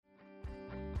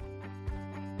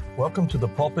Welcome to the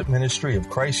pulpit ministry of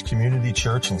Christ Community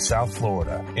Church in South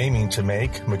Florida, aiming to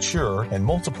make, mature, and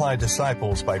multiply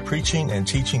disciples by preaching and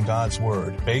teaching God's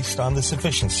Word based on the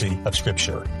sufficiency of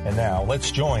Scripture. And now,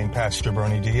 let's join Pastor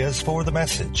Bernie Diaz for the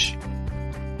message.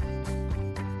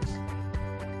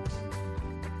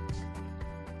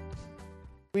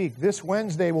 This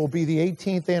Wednesday will be the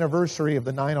 18th anniversary of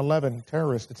the 9/11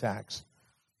 terrorist attacks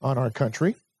on our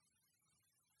country.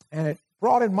 And it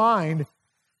brought in mind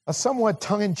a somewhat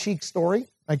tongue-in-cheek story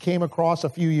I came across a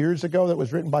few years ago that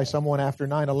was written by someone after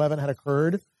 9/11 had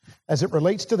occurred as it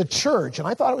relates to the church, and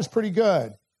I thought it was pretty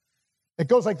good. It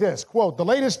goes like this, quote, "The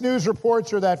latest news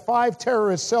reports are that 5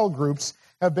 terrorist cell groups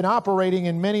have been operating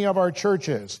in many of our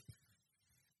churches.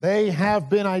 They have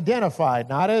been identified,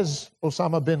 not as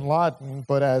Osama bin Laden,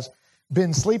 but as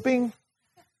been sleeping,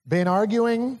 been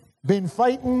arguing, been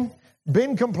fighting,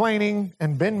 been complaining,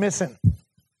 and been missing.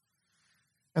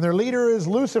 And their leader is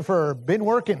Lucifer, been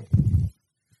working.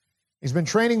 He's been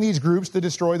training these groups to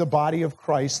destroy the body of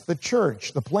Christ, the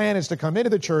church. The plan is to come into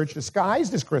the church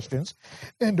disguised as Christians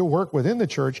and to work within the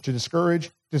church to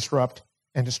discourage, disrupt,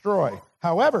 and destroy.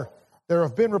 However, there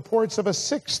have been reports of a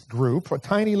 6th group, a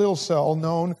tiny little cell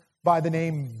known by the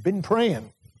name Been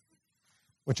Praying,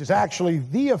 which is actually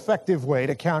the effective way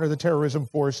to counter the terrorism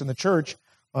force in the church.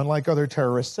 Unlike other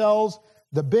terrorist cells,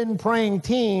 the Been Praying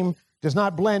team does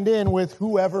not blend in with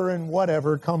whoever and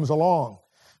whatever comes along.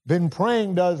 Been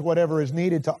Praying does whatever is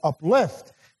needed to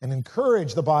uplift and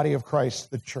encourage the body of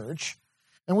Christ, the church.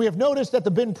 And we have noticed that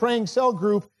the Been Praying cell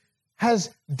group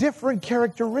has different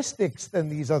characteristics than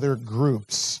these other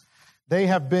groups. They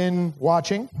have been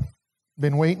watching,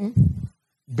 been waiting,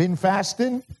 been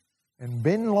fasting, and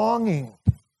been longing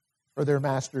for their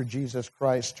Master Jesus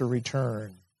Christ to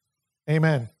return.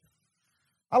 Amen.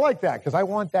 I like that because I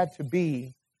want that to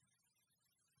be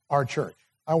our church.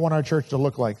 I want our church to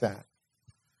look like that.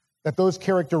 That those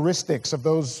characteristics of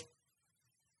those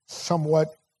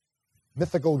somewhat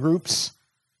mythical groups,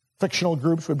 fictional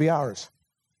groups would be ours.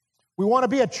 We want to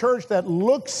be a church that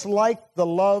looks like the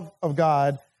love of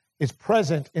God is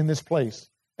present in this place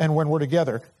and when we're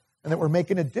together, and that we're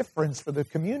making a difference for the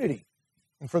community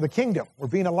and for the kingdom. We're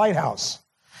being a lighthouse.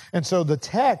 And so the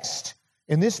text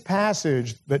in this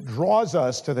passage that draws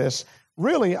us to this,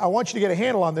 really, I want you to get a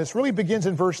handle on this, really begins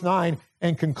in verse 9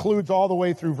 and concludes all the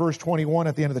way through verse 21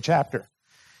 at the end of the chapter.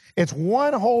 It's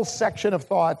one whole section of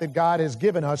thought that God has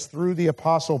given us through the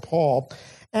Apostle Paul.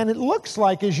 And it looks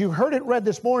like, as you heard it read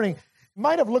this morning, it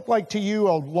might have looked like to you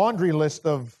a laundry list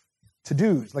of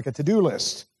to-dos, like a to-do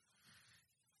list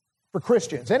for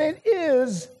Christians. And it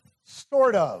is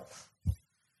sort of.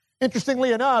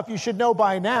 Interestingly enough, you should know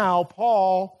by now,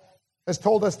 Paul has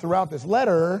told us throughout this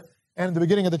letter and at the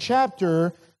beginning of the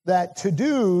chapter that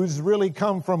to-dos really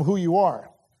come from who you are.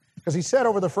 Because he said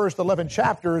over the first 11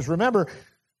 chapters, remember,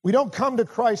 we don't come to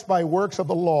Christ by works of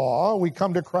the law. We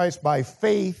come to Christ by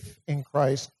faith in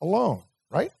Christ alone,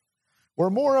 right?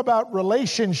 We're more about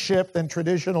relationship than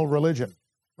traditional religion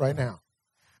right now.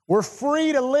 We're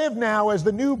free to live now as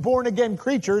the new born-again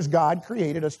creatures God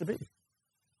created us to be.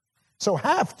 So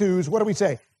have-tos, what do we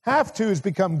say? Have-tos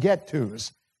become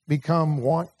get-tos, become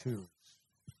want-tos.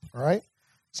 All right?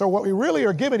 So what we really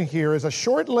are given here is a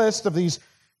short list of these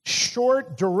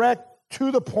short, direct,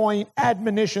 to-the-point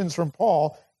admonitions from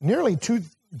Paul, nearly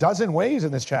 24 ways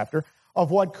in this chapter, of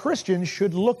what Christians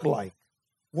should look like,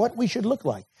 what we should look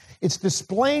like. It's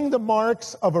displaying the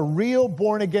marks of a real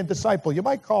born-again disciple. You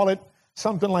might call it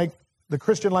something like the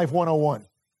Christian Life 101.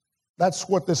 That's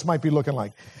what this might be looking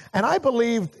like. And I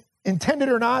believe, intended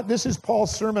or not, this is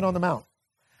Paul's Sermon on the Mount.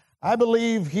 I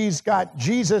believe he's got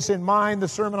Jesus in mind, the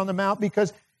Sermon on the Mount,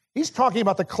 because he's talking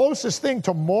about the closest thing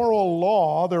to moral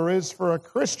law there is for a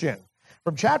Christian.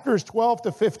 From chapters 12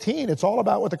 to 15, it's all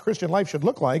about what the Christian life should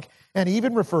look like, and he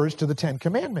even refers to the 10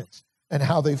 Commandments and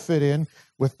how they fit in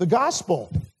with the gospel.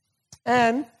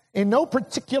 And in no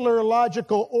particular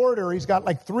logical order, he's got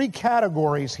like 3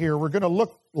 categories here we're going to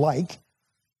look like,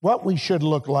 what we should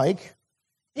look like,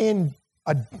 in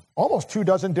almost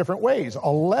 24 different ways,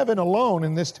 11 alone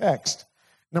in this text.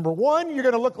 Number 1, you're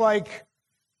going to look like,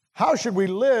 how should we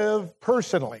live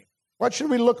personally? What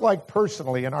should we look like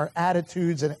personally in our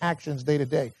attitudes and actions day to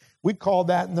day? We call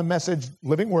that in the message,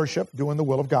 living worship, doing the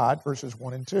will of God, verses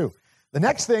 1 and 2. The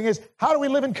next thing is, how do we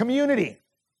live in community?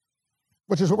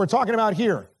 Which is what we're talking about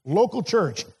here. Local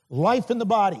church, life in the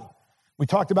body. We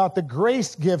talked about the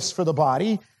grace gifts for the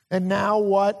body, and now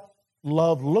what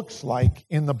love looks like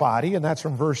in the body, and that's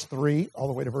from verse 3 all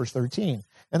the way to verse 13.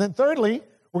 And then thirdly,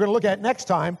 we're going to look at next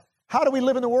time, how do we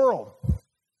live in the world?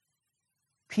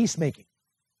 Peacemaking,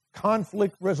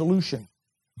 conflict resolution,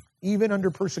 even under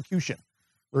persecution.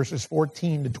 verses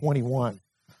 14 to 21.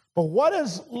 But what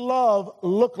does love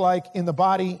look like in the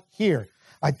body here?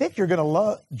 I think you're going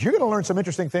to learn some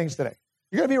interesting things today.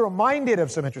 You're going to be reminded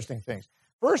of some interesting things.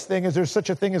 First thing is there's such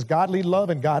a thing as godly love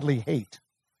and godly hate.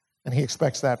 And he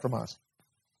expects that from us.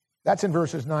 That's in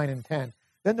verses 9 and 10.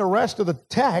 Then the rest of the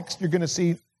text, you're going to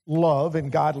see love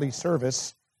and godly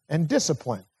service and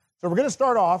discipline. So we're going to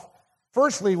start off,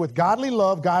 firstly, with godly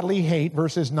love, godly hate,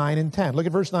 verses 9 and 10. Look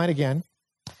at verse 9 again.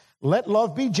 Let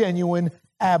love be genuine,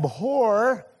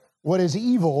 abhor what is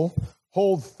evil,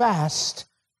 hold fast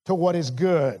to what is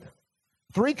good.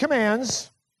 3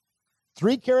 commands,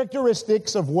 3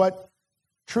 characteristics of what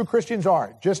true Christians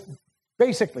are. Just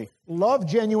basically, love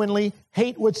genuinely,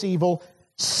 hate what's evil,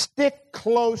 stick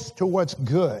close to what's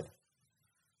good.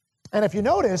 And if you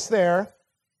notice there,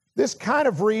 this kind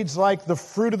of reads like the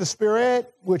fruit of the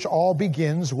Spirit, which all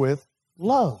begins with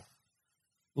love.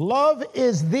 Love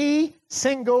is the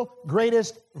single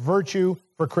greatest virtue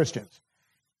for Christians.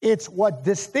 It's what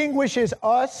distinguishes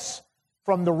us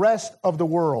from the rest of the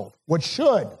world. What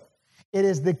should? It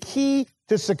is the key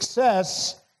to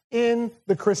success in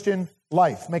the Christian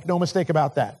life. Make no mistake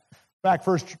about that. In fact,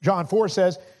 1 John 4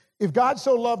 says, if God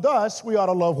so loved us, we ought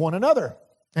to love one another.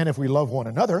 And if we love one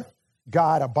another,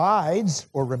 God abides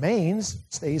or remains,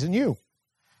 stays in you.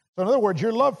 So in other words,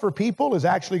 your love for people is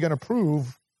actually going to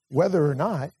prove whether or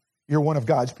not you're one of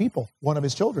God's people, one of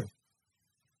his children.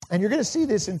 And you're going to see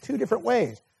this in 2 different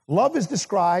ways. Love is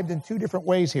described in 2 different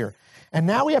ways here. And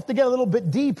now we have to get a little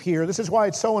bit deep here. This is why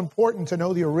it's so important to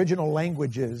know the original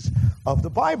languages of the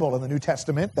Bible. In the New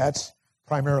Testament, that's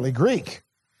primarily Greek.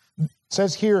 It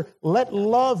says here, let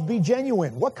love be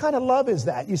genuine. What kind of love is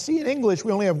that? You see, in English,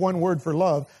 we only have 1 word for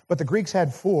love, but the Greeks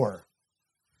had 4.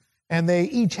 And they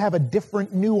each have a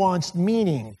different nuanced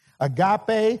meaning.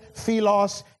 Agape,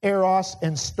 philos, eros,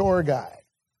 and storge.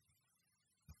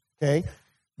 Okay?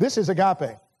 This is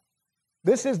agape.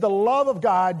 This is the love of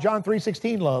God, John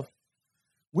 3:16 love.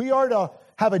 We are to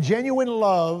have a genuine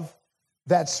love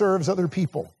that serves other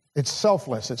people. It's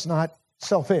selfless. It's not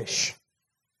selfish.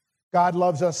 God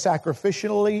loves us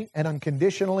sacrificially and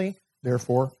unconditionally.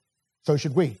 Therefore, so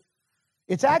should we.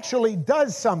 It actually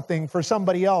does something for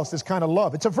somebody else, this kind of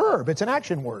love. It's a verb. It's an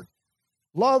action word.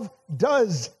 Love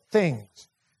does things.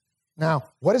 Now,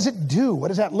 what does it do? What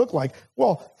does that look like?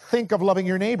 Well, think of loving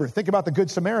your neighbor. Think about the Good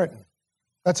Samaritan.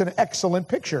 That's an excellent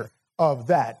picture of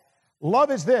that.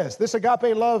 Love is this. This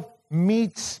agape love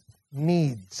meets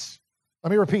needs.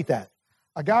 Let me repeat that.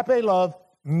 Agape love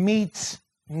meets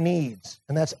needs.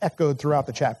 And that's echoed throughout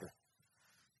the chapter.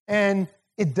 And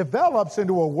it develops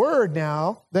into a word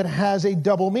now that has a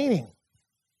double meaning,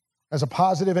 as a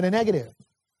positive and a negative.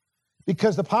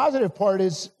 Because the positive part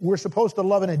is we're supposed to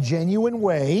love in a genuine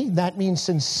way. That means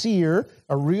sincere,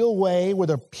 a real way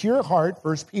with a pure heart.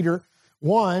 1 Peter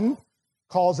 1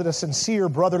 calls it a sincere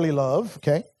brotherly love,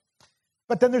 okay?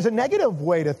 But then there's a negative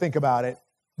way to think about it,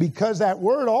 because that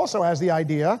word also has the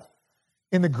idea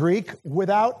in the Greek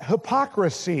without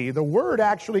hypocrisy. The word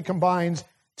actually combines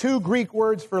 2 Greek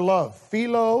words for love.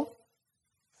 Philo,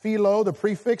 the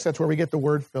prefix, that's where we get the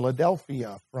word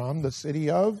Philadelphia from, the city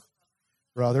of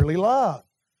brotherly love.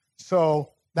 So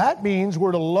that means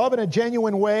we're to love in a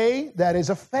genuine way that is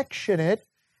affectionate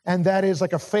and that is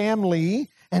like a family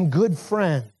and good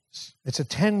friends. It's a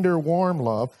tender, warm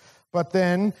love. But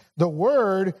then the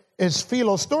word is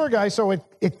philostorgai, so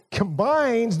it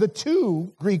combines the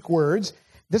 2 Greek words.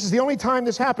 This is the only time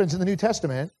this happens in the New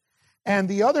Testament. And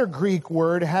the other Greek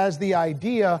word has the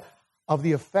idea of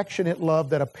the affectionate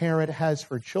love that a parent has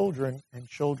for children and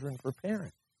children for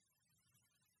parents.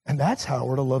 And that's how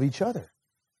we're to love each other.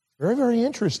 Very, very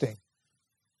interesting.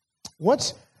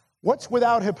 What's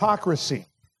without hypocrisy?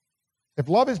 If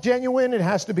love is genuine, it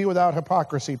has to be without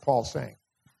hypocrisy, Paul's saying.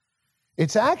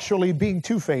 It's actually being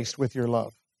two-faced with your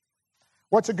love.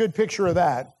 What's a good picture of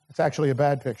that? It's actually a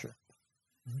bad picture.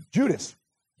 Judas.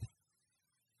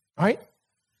 Right?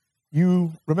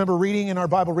 You remember reading in our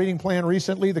Bible reading plan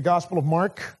recently, the Gospel of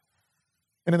Mark,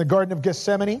 and in the Garden of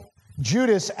Gethsemane,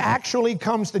 Judas actually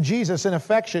comes to Jesus in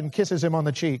affection, kisses him on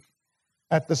the cheek,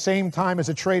 at the same time as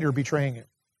a traitor betraying him.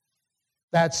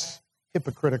 That's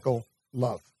hypocritical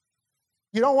love.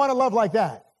 You don't want to love like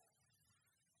that.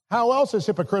 How else is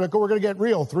hypocritical? We're going to get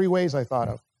real. 3 ways I thought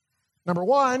of. Number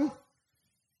 1,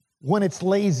 when it's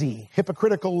lazy.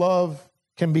 Hypocritical love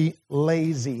can be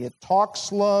lazy. It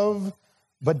talks love,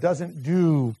 but doesn't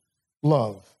do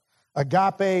love.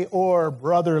 Agape or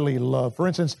brotherly love. For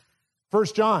instance, 1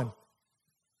 John.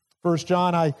 1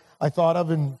 John I thought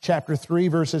of in chapter 3,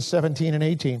 verses 17 and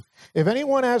 18. If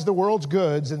anyone has the world's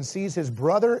goods and sees his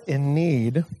brother in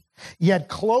need, yet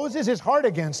closes his heart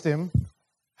against him,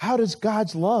 how does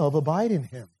God's love abide in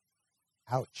him?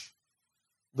 Ouch.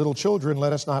 Little children,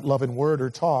 let us not love in word or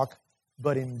talk,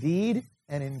 but in deed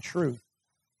and in truth.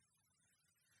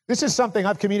 This is something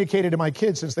I've communicated to my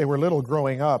kids since they were little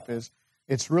growing up, is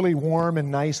it's really warm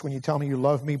and nice when you tell me you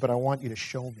love me, but I want you to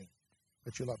show me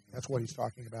that you love me. That's what he's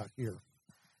talking about here.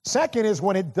 Second is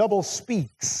when it double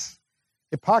speaks.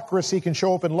 Hypocrisy can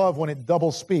show up in love when it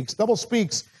double speaks. Double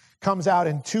speaks comes out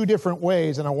in two different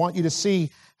ways, and I want you to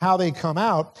see how they come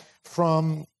out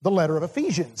from the letter of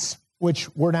Ephesians, which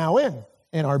we're now in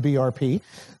our BRP.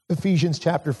 Ephesians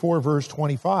chapter 4, verse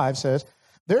 25 says,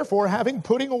 therefore, having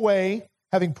put away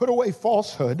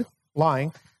falsehood,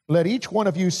 lying, let each one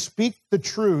of you speak the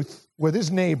truth with his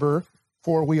neighbor,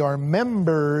 for we are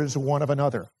members one of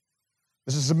another.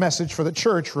 This is a message for the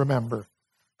church, remember.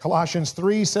 Colossians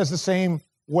 3 says the same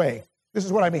way. This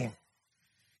is what I mean.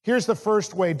 Here's the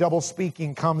first way double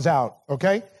speaking comes out,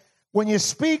 okay? When you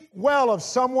speak well of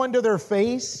someone to their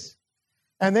face,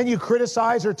 and then you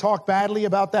criticize or talk badly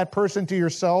about that person to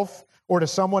yourself or to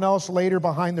someone else later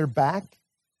behind their back,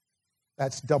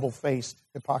 that's double-faced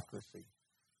hypocrisy.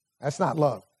 That's not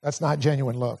love. That's not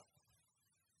genuine love.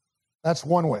 That's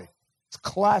one way. It's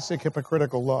classic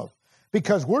hypocritical love.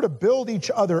 Because we're to build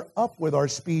each other up with our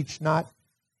speech, not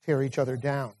tear each other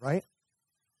down, right?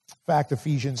 In fact,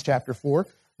 Ephesians chapter 4,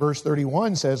 verse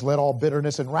 31 says, let all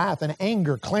bitterness and wrath and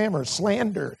anger, clamor,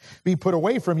 slander be put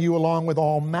away from you along with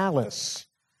all malice.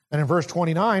 And in verse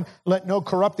 29, let no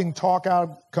corrupting talk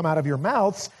come out of your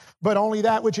mouths, but only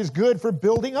that which is good for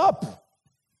building up,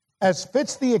 as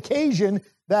fits the occasion,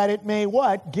 that it may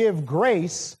what? Give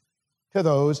grace to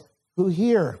those who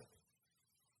hear.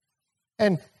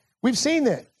 And we've seen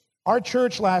that. Our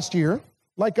church last year,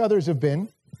 like others have been,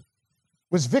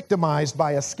 was victimized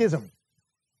by a schism.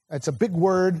 That's a big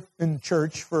word in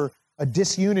church for a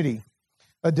disunity,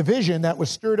 a division that was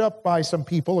stirred up by some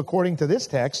people, according to this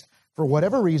text, for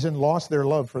whatever reason, lost their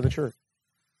love for the church.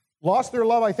 Lost their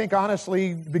love, I think,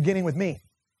 honestly, beginning with me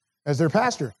as their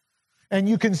pastor. And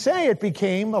you can say it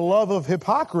became a love of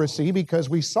hypocrisy because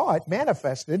we saw it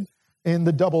manifested in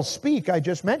the double speak I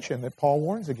just mentioned that Paul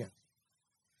warns against.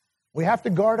 We have to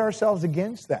guard ourselves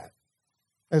against that.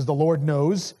 As the Lord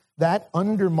knows, that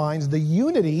undermines the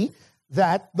unity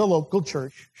that the local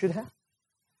church should have.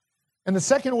 And the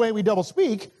second way we double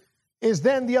speak is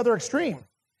then the other extreme.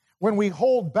 When we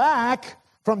hold back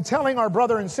from telling our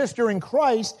brother and sister in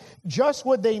Christ just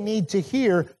what they need to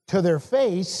hear to their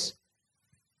face,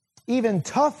 even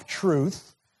tough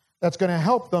truth that's going to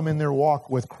help them in their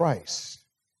walk with Christ.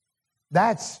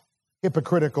 That's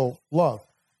hypocritical love.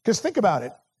 Because think about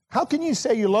it. How can you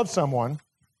say you love someone,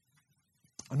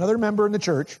 another member in the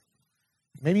church,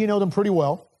 maybe you know them pretty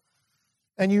well,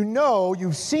 and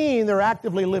you've seen they're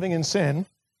actively living in sin,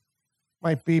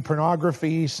 might be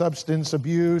pornography, substance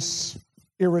abuse,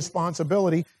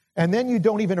 irresponsibility, and then you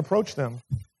don't even approach them,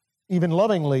 even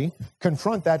lovingly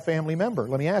confront that family member.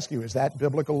 Let me ask you, is that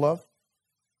biblical love?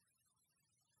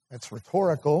 That's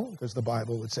rhetorical, because the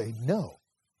Bible would say no.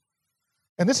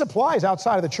 And this applies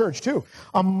outside of the church too.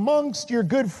 Amongst your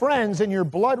good friends and your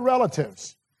blood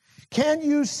relatives, can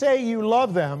you say you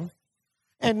love them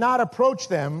and not approach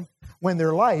them when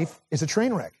their life is a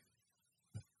train wreck?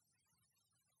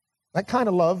 That kind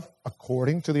of love,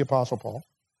 according to the Apostle Paul,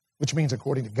 which means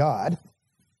according to God,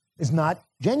 is not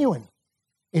genuine.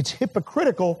 It's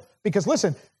hypocritical because,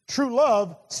 listen, true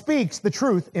love speaks the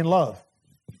truth in love.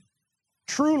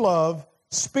 True love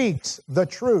speaks the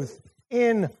truth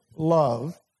in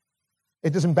love.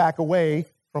 It doesn't back away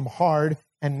from hard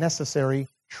and necessary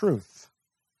truth.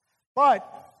 But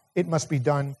it must be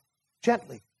done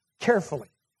gently, carefully.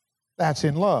 That's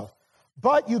in love.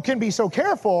 But you can be so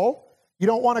careful, you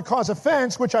don't want to cause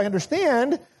offense, which I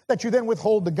understand, that you then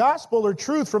withhold the gospel or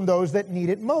truth from those that need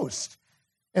it most.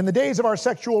 In the days of our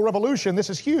sexual revolution, this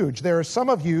is huge. There are some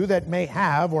of you that may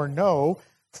have or know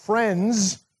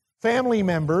friends, family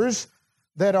members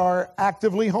that are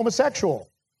actively homosexual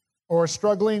or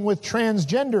struggling with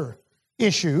transgender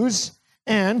issues,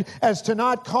 and as to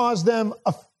not cause them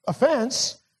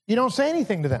offense, you don't say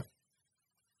anything to them.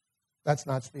 That's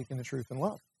not speaking the truth in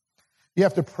love. You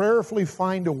have to prayerfully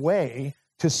find a way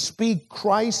to speak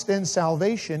Christ and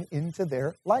salvation into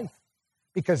their life,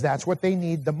 because that's what they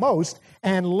need the most,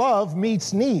 and love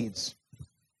meets needs.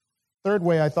 Third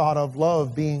way I thought of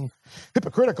love being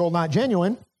hypocritical, not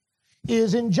genuine,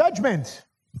 is in judgment.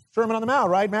 Sermon on the Mount,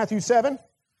 right? Matthew 7.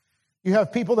 You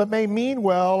have people that may mean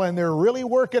well, and they're really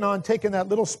working on taking that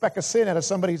little speck of sin out of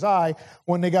somebody's eye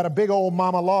when they got a big old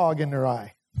mama log in their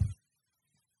eye.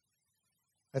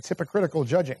 That's hypocritical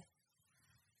judging.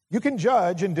 You can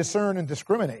judge and discern and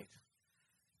discriminate,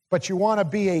 But you want to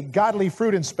be a godly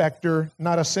fruit inspector,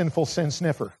 not a sinful sin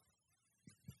sniffer.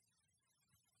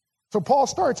 So Paul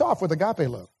starts off with agape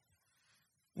love.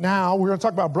 Now, we're going to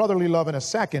talk about brotherly love in a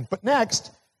second. But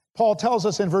next, Paul tells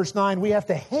us in verse 9, we have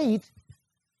to hate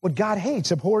what God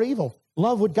hates, abhor evil,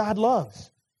 love what God loves.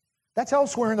 That's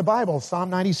elsewhere in the Bible,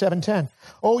 Psalm 97:10.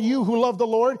 Oh, you who love the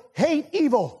Lord, hate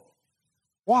evil.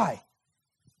 Why?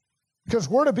 Because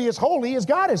we're to be as holy as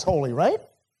God is holy, right?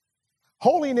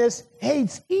 Holiness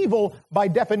hates evil by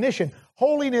definition.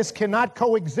 Holiness cannot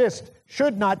coexist,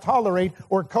 should not tolerate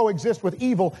or coexist with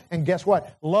evil. And guess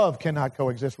what? Love cannot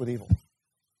coexist with evil.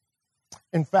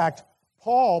 In fact,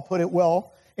 Paul put it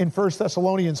well in 1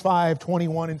 Thessalonians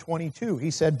 5:21 and 22. He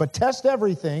said, but test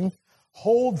everything,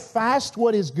 hold fast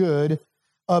what is good,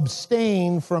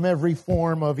 abstain from every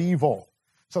form of evil.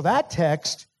 So that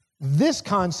text, this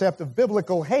concept of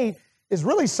biblical hate, is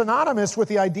really synonymous with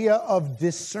the idea of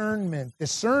discernment.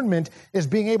 Discernment is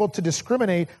being able to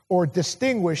discriminate or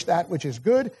distinguish that which is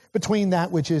good between that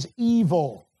which is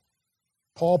evil.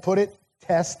 Paul put it,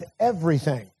 test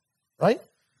everything, right?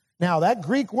 Now, that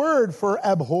Greek word for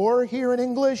abhor here in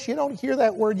English, you don't hear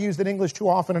that word used in English too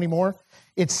often anymore.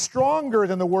 It's stronger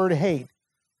than the word hate.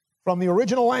 From the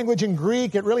original language in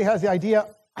Greek, it really has the idea,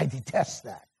 I detest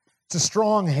that. It's a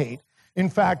strong hate. In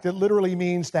fact, it literally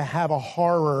means to have a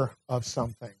horror of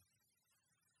something.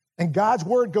 And God's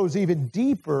word goes even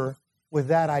deeper with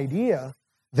that idea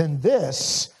than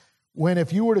this, when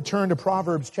if you were to turn to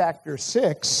Proverbs chapter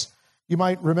 6, you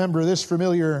might remember this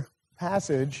familiar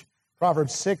passage,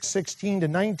 Proverbs 6:16 to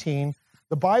 19.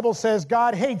 The Bible says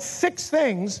God hates 6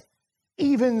 things,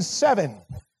 even 7.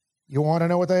 You want to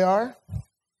know what they are?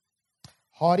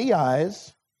 Haughty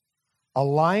eyes, a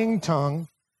lying tongue,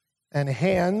 and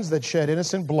hands that shed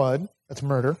innocent blood, that's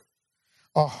murder,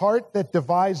 a heart that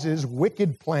devises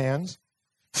wicked plans,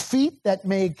 feet that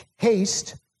make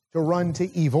haste to run to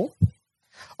evil,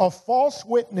 a false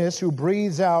witness who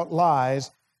breathes out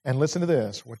lies, and listen to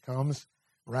this, what comes,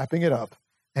 wrapping it up,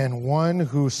 and one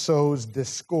who sows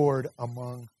discord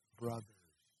among brothers.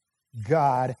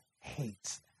 God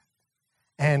hates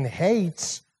that, and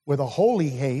hates with a holy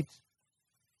hate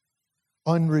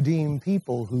unredeemed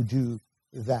people who do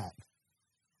that.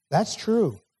 That's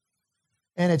true.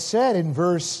 And it said in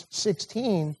verse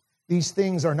 16, these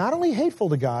things are not only hateful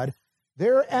to God,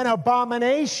 they're an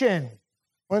abomination.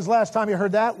 When's the last time you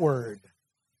heard that word?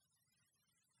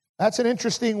 That's an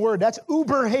interesting word. That's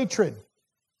uber hatred.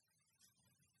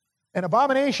 An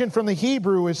abomination from the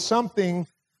Hebrew is something,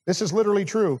 this is literally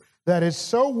true, that is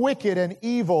so wicked and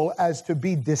evil as to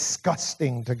be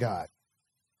disgusting to God.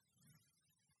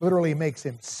 Literally makes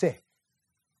him sick.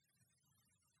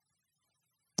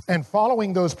 And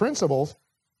following those principles,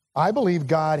 I believe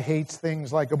God hates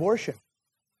things like abortion,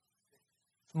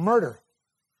 murder.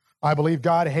 I believe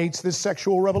God hates this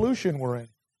sexual revolution we're in.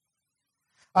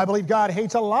 I believe God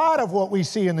hates a lot of what we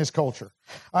see in this culture.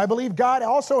 I believe God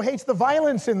also hates the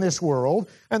violence in this world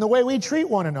and the way we treat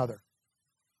one another.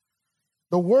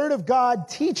 The Word of God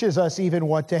teaches us even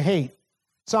what to hate.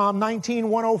 Psalm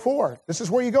 19:104. This is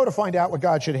where you go to find out what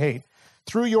God should hate.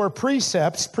 Through your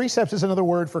precepts, precepts is another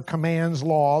word for commands,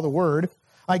 law, the word,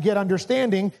 I get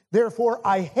understanding, therefore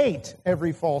I hate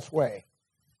every false way.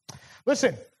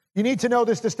 Listen, you need to know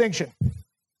this distinction.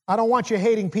 I don't want you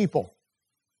hating people.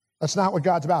 That's not what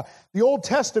God's about. The Old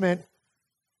Testament,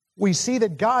 we see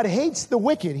that God hates the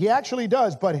wicked. He actually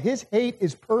does, but his hate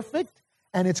is perfect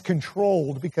and it's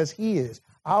controlled because he is.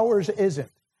 Ours isn't.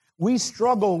 We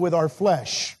struggle with our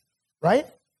flesh, right?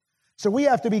 So we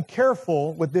have to be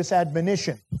careful with this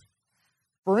admonition.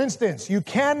 For instance, you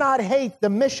cannot hate the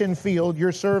mission field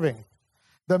you're serving.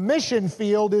 The mission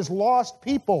field is lost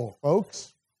people,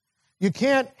 folks. You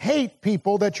can't hate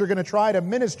people that you're going to try to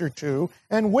minister to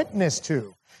and witness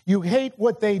to. You hate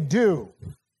what they do.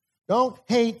 Don't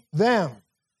hate them.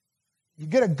 You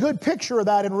get a good picture of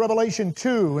that in Revelation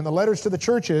 2, in the letters to the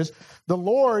churches. The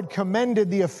Lord commended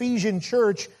the Ephesian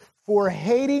church for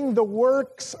hating the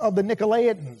works of the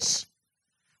Nicolaitans,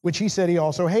 which he said he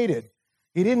also hated.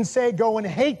 He didn't say go and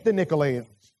hate the Nicolaitans.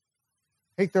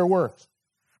 Hate their works.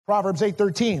 Proverbs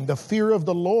 8:13, the fear of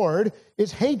the Lord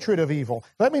is hatred of evil.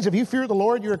 That means if you fear the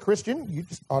Lord, you're a Christian,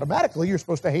 you're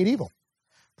supposed to hate evil.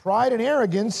 Pride and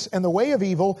arrogance and the way of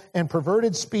evil and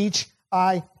perverted speech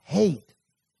I hate.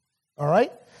 All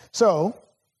right? So,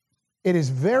 it is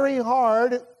very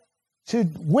hard to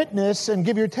witness and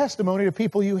give your testimony to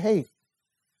people you hate.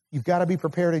 You've got to be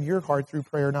prepared in your heart through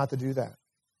prayer not to do that.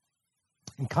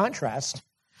 In contrast,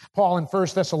 Paul in 1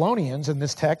 Thessalonians in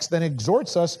this text then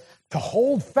exhorts us to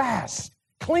hold fast,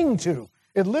 cling to.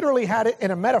 It literally had it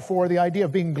in a metaphor, the idea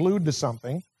of being glued to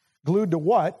something. Glued to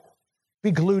what?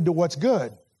 be glued to what's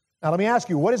good. Now let me ask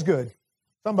you, what is good?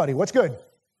 Somebody, what's good?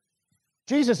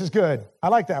 Jesus is good. I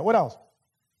like that. What else?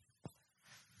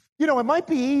 You know, it might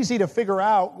be easy to figure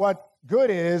out what good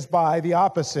is by the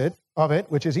opposite of it,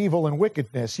 which is evil and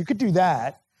wickedness. You could do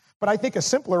that. But I think a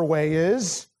simpler way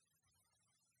is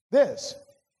this.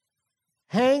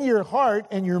 Hang your heart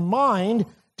and your mind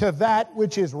to that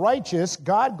which is righteous,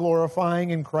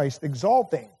 God-glorifying, and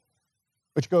Christ-exalting,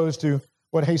 which goes to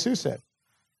what Jesus said.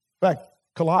 In fact,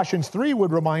 Colossians 3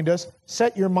 would remind us,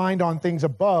 set your mind on things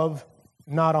above,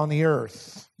 not on the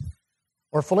earth.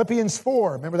 Or Philippians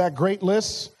 4, remember that great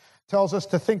list? Tells us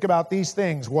to think about these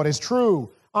things, what is true,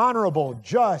 honorable,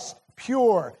 just,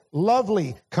 pure,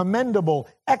 lovely, commendable,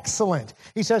 excellent.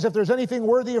 He says, if there's anything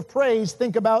worthy of praise,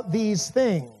 think about these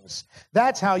things.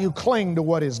 That's how you cling to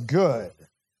what is good.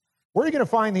 Where are you going to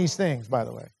find these things, by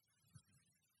the way?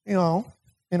 You know,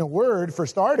 in a word, for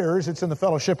starters, it's in the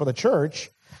fellowship of the church.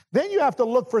 Then you have to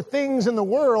look for things in the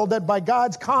world that by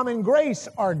God's common grace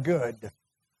are good.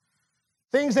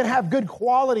 Things that have good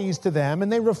qualities to them,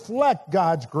 and they reflect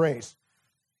God's grace.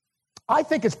 I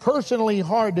think it's personally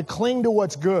hard to cling to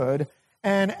what's good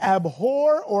and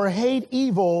abhor or hate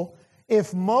evil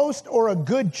if most or a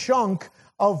good chunk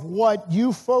of what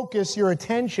you focus your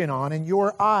attention on and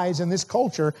your eyes in this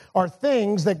culture are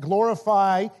things that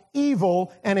glorify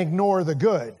evil and ignore the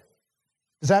good.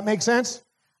 Does that make sense?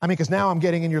 I mean, because now I'm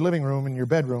getting in your living room and your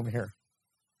bedroom here.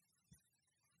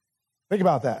 Think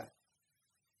about that.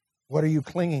 What are you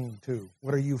clinging to?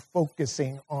 What are you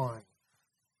focusing on?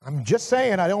 I'm just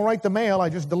saying, I don't write the mail, I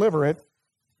just deliver it.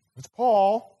 It's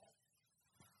Paul.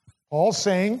 Paul's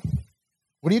saying,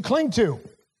 what do you cling to?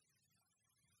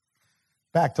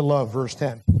 Back to love, verse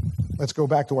 10. Let's go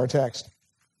back to our text.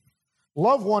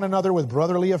 Love one another with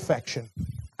brotherly affection.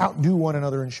 Outdo one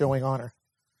another in showing honor.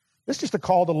 This is just a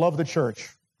call to love the church.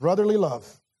 Brotherly love.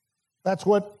 That's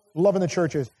what love in the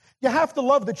church is. You have to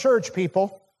love the church,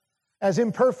 people, as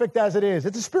imperfect as it is.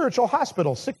 It's a spiritual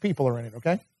hospital. Sick people are in it,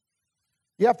 okay?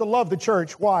 You have to love the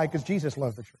church. Why? Because Jesus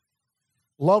loved the church.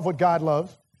 Love what God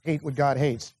loves, hate what God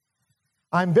hates.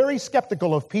 I'm very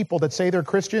skeptical of people that say they're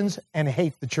Christians and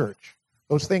hate the church.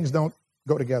 Those things don't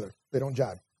go together. They don't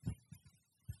jive.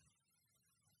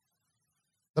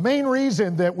 The main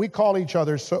reason that we call each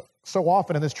other so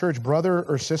often in this church brother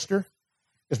or sister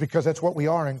is because that's what we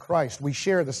are in Christ. We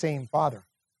share the same Father.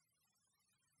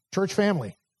 Church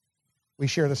family. We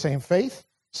share the same faith,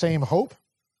 same hope,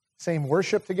 same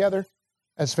worship together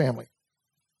as family.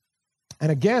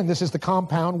 And again, this is the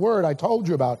compound word I told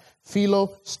you about,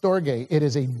 philostorge. It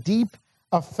is a deep,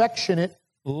 affectionate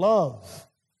love.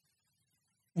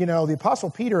 You know, the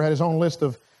Apostle Peter had his own list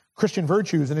of Christian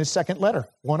virtues in his second letter.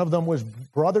 One of them was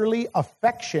brotherly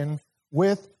affection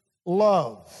with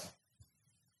love.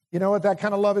 You know what that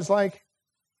kind of love is like?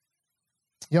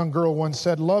 A young girl once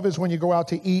said, love is when you go out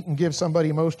to eat and give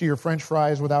somebody most of your French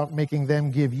fries without making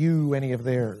them give you any of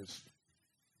theirs.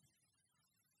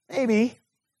 Maybe.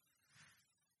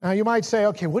 Now you might say,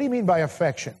 okay, what do you mean by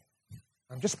affection?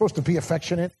 I'm just supposed to be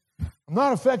affectionate? I'm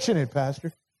not affectionate,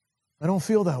 Pastor. I don't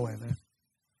feel that way, man.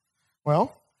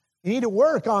 Well, you need to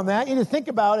work on that. You need to think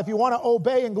about if you want to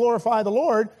obey and glorify the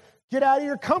Lord, get out of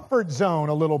your comfort zone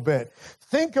a little bit.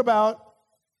 Think about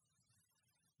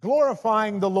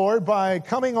glorifying the Lord by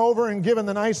coming over and giving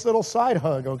the nice little side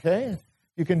hug, okay?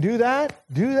 You can do that?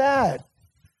 Do that.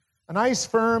 A nice,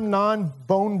 firm,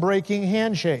 non-bone-breaking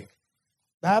handshake.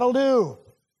 That'll do.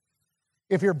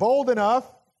 If you're bold enough,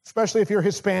 especially if you're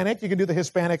Hispanic, you can do the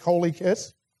Hispanic holy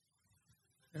kiss.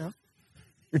 You know?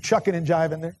 You're chucking and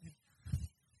jiving there.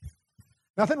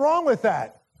 Nothing wrong with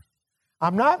that.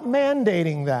 I'm not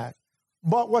mandating that.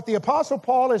 But what the Apostle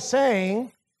Paul is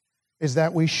saying is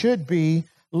that we should be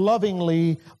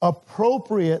lovingly,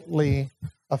 appropriately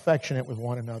affectionate with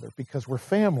one another because we're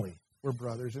family. We're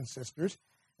brothers and sisters.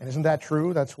 And isn't that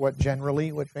true? That's what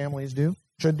generally what families do,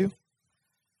 should do.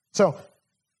 So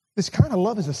this kind of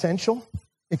love is essential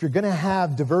if you're going to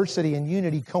have diversity and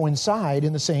unity coincide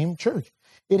in the same church.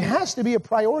 It has to be a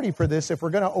priority for this if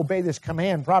we're going to obey this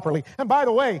command properly. And by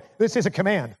the way, this is a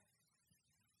command.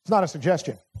 It's not a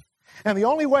suggestion. And the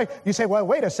only way, you say, well,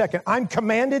 wait a second, I'm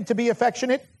commanded to be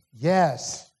affectionate?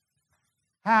 Yes.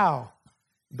 How?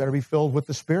 You better be filled with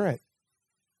the Spirit.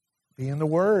 Be in the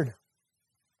Word.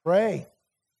 Pray.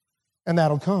 And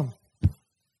that'll come.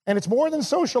 And it's more than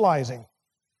socializing.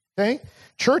 Okay?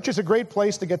 Church is a great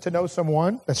place to get to know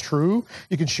someone. That's true.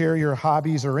 You can share your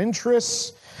hobbies or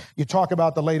interests. You talk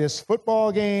about the latest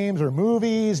football games or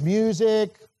movies,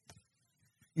 music.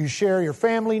 You share your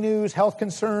family news, health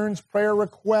concerns, prayer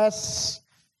requests.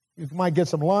 You might get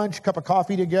some lunch, cup of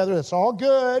coffee together. That's all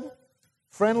good.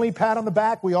 friendly pat on the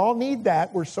back. We all need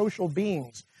that. We're social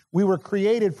beings. We were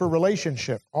created for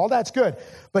relationship. All that's good.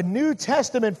 But New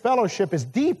Testament fellowship is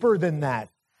deeper than that.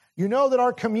 You know that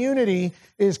our community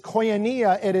is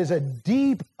koinonia. It is a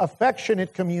deep,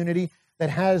 affectionate community that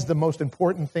has the most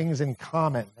important things in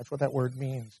common. That's what that word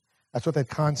means. That's what that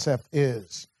concept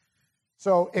is.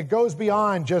 So it goes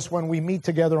beyond just when we meet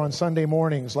together on Sunday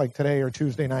mornings like today or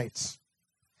Tuesday nights.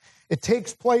 It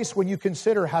takes place when you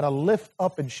consider how to lift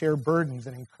up and share burdens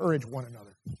and encourage one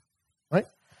another, right?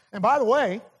 And by the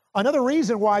way, another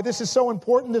reason why this is so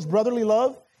important, this brotherly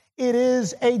love, it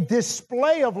is a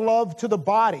display of love to the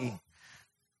body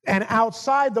and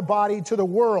outside the body to the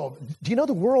world. Do you know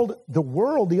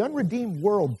the unredeemed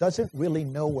world doesn't really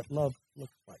know what love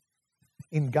looks like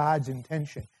in God's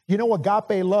intention. You know,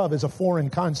 agape love is a foreign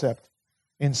concept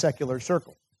in secular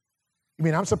circles. You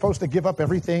mean I'm supposed to give up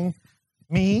everything,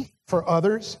 me, for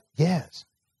others? Yes.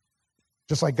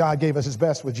 Just like God gave us his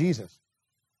best with Jesus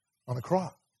on the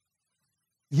cross.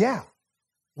 Yeah.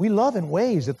 We love in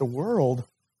ways that the world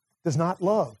does not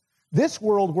love. This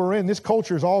world we're in, this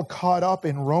culture is all caught up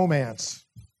in romance.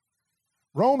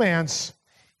 Romance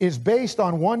is based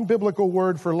on one biblical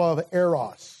word for love,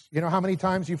 eros. You know how many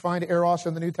times you find eros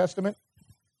in the New Testament?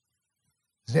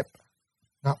 Zip.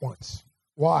 Not once.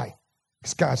 Why?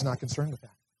 Because God's not concerned with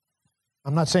that.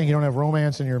 I'm not saying you don't have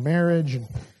romance in your marriage, and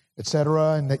et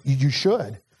cetera, and that you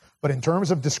should. But in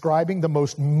terms of describing the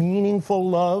most meaningful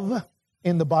love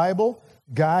in the Bible,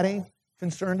 God ain't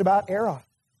concerned about eros.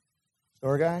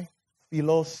 Storge,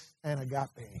 philos, and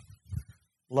agape.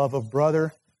 Love of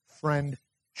brother, friend,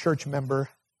 church member.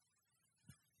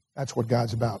 That's what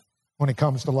God's about when it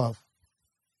comes to love.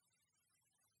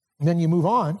 And then you move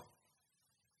on,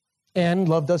 and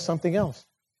love does something else.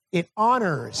 It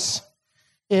honors.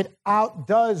 It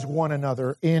outdoes one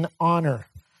another in honor.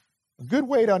 A good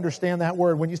way to understand that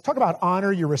word, when you talk about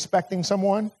honor, you're respecting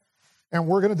someone. And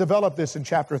we're going to develop this in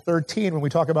chapter 13 when we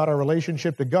talk about our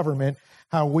relationship to government,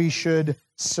 how we should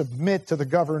submit to the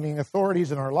governing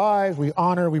authorities in our lives. We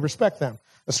honor, we respect them,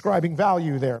 ascribing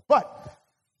value there. But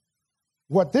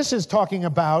what this is talking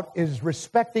about is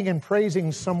respecting and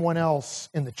praising someone else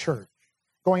in the church,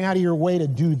 going out of your way to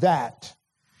do that.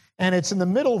 And it's in the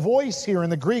middle voice here in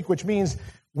the Greek, which means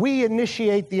we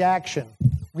initiate the action.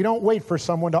 We don't wait for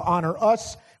someone to honor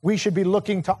us. We should be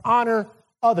looking to honor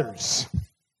others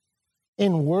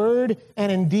in word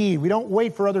and in deed. We don't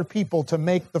wait for other people to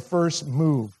make the first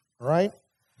move, all right?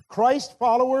 Christ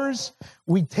followers,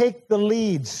 we take the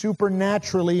lead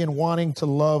supernaturally in wanting to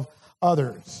love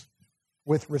others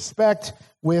with respect,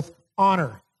 with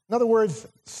honor. In other words,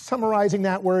 summarizing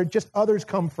that word, just others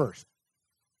come first.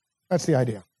 That's the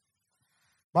idea.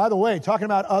 By the way, talking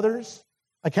about others,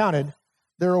 I counted,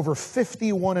 there are over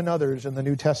 50 one another's in the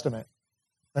New Testament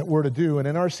that we're to do. And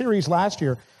in our series last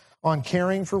year on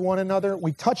caring for one another,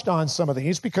 we touched on some of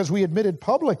these because we admitted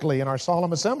publicly in our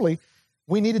solemn assembly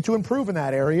we needed to improve in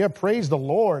that area. Praise the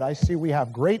Lord. I see we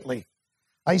have greatly.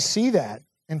 I see that.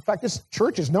 In fact, this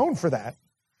church is known for that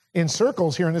in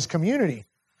circles here in this community.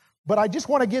 But I just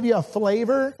want to give you a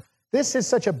flavor. This is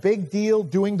such a big deal,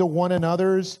 doing to one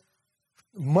another's,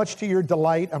 much to your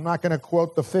delight. I'm not going to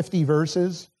quote the 50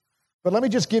 verses, but let me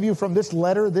just give you from this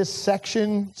letter, this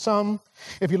section, some.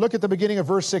 If you look at the beginning of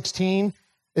verse 16,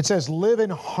 it says, live in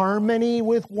harmony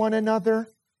with one another.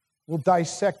 We'll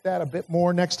dissect that a bit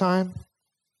more next time.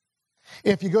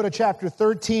 If you go to chapter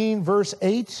 13, verse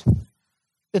 8,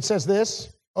 it says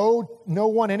this, owe no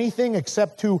one anything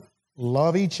except to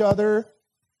love each other,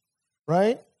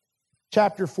 right?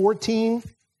 Chapter 14,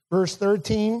 verse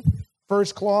 13,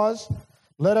 first clause,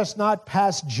 let us not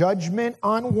pass judgment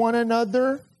on one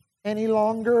another any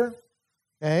longer.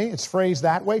 Okay, it's phrased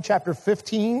that way. Chapter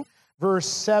 15, verse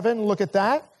 7, look at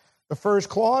that. The first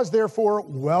clause, therefore,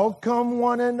 welcome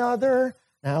one another.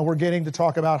 Now we're getting to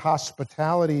talk about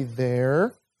hospitality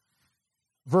there.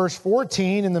 Verse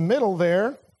 14, in the middle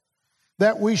there,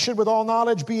 that we should with all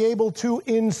knowledge be able to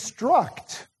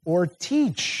instruct or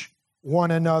teach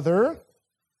one another.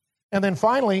 And then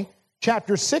finally,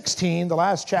 chapter 16, the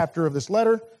last chapter of this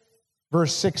letter,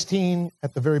 verse 16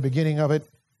 at the very beginning of it.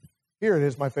 Here it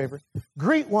is, my favorite.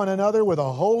 Greet one another with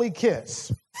a holy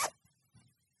kiss.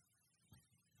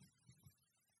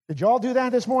 Did y'all do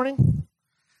that this morning?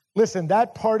 Listen,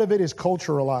 that part of it is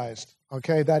culturalized,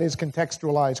 okay? That is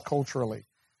contextualized culturally.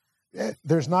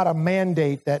 There's not a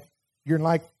mandate that you're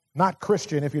like not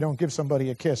Christian if you don't give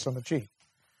somebody a kiss on the cheek.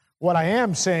 What I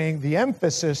am saying, the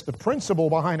emphasis, the principle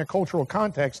behind a cultural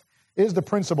context is the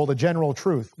principle, the general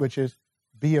truth, which is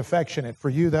be affectionate. For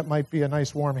you, that might be a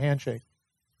nice warm handshake.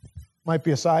 Might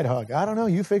be a side hug. I don't know.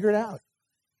 You figure it out.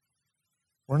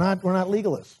 We're not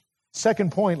legalists.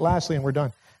 Second point, lastly, and we're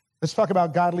done. Let's talk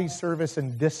about godly service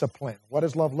and discipline. What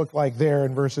does love look like there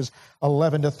in verses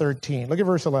 11 to 13? Look at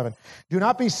verse 11. Do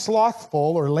not be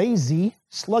slothful or lazy,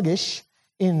 sluggish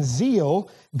in zeal.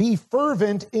 Be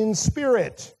fervent in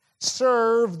spirit.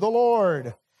 Serve the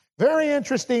Lord. Very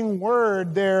interesting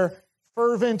word there,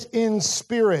 fervent in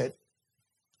spirit.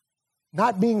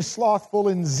 Not being slothful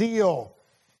in zeal.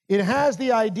 It has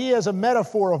the idea as a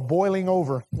metaphor of boiling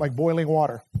over, like boiling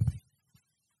water.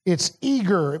 It's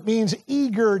eager. It means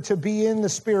eager to be in the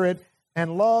Spirit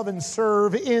and love and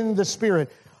serve in the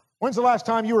Spirit. When's the last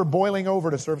time you were boiling over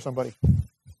to serve somebody?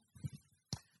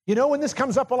 You know when this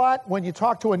comes up a lot? When you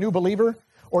talk to a new believer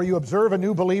or you observe a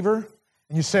new believer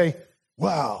and you say,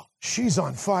 wow, she's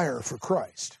on fire for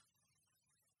Christ.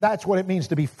 That's what it means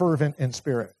to be fervent in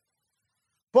spirit.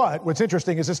 But what's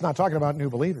interesting is it's not talking about new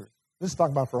believers. This is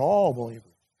talking about for all believers.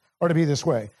 Or to be this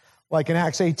way. Like in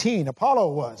Acts 18,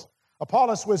 Apollos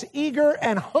was eager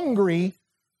and hungry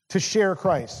to share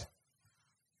Christ.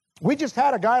 We just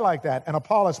had a guy like that, and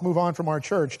Apollos move on from our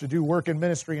church to do work in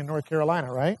ministry in North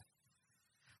Carolina, right?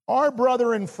 Our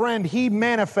brother and friend, he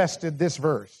manifested this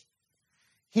verse.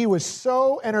 He was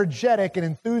so energetic and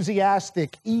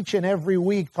enthusiastic each and every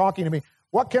week talking to me.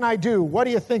 What can I do? What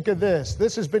do you think of this?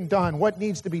 This has been done. What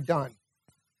needs to be done?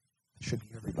 It should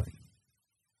be everybody.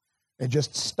 It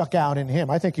just stuck out in him.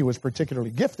 I think he was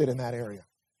particularly gifted in that area.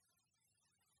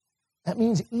 That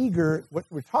means eager. What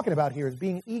we're talking about here is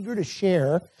being eager to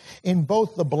share in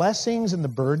both the blessings and the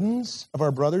burdens of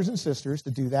our brothers and sisters,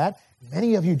 to do that.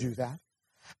 Many of you do that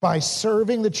by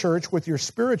serving the church with your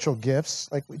spiritual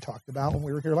gifts, like we talked about when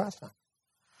we were here last time.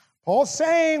 Paul's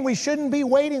saying we shouldn't be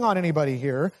waiting on anybody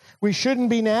here. We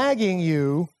shouldn't be nagging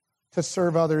you to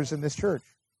serve others in this church.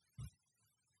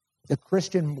 The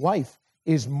Christian life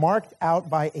is marked out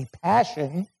by a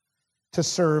passion to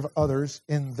serve others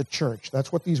in the church.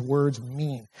 That's what these words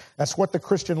mean. That's what the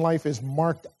Christian life is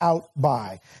marked out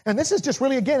by. And this is just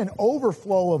really, again, an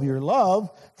overflow of your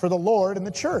love for the Lord and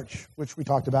the church, which we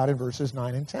talked about in verses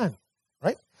 9 and 10,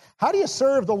 right? How do you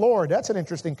serve the Lord? That's an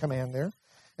interesting command there.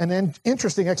 And then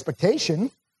interesting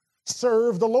expectation,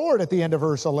 serve the Lord at the end of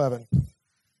verse 11.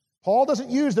 Paul doesn't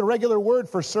use the regular word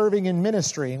for serving in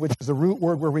ministry, which is the root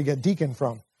word where we get deacon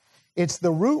from. It's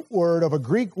the root word of a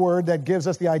Greek word that gives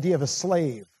us the idea of a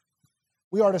slave.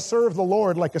 We are to serve the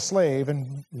Lord like a slave.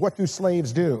 And what do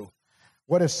slaves do?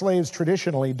 What have slaves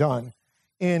traditionally done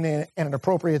in an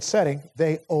appropriate setting?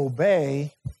 They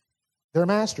obey their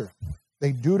master.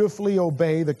 They dutifully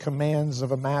obey the commands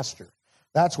of a master.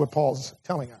 That's what Paul's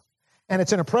telling us. And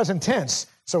it's in a present tense,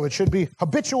 so it should be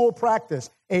habitual practice,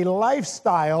 a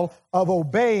lifestyle of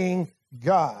obeying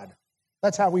God.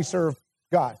 That's how we serve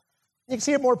God. You can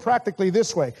see it more practically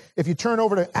this way. If you turn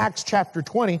over to Acts chapter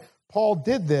 20, Paul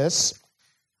did this.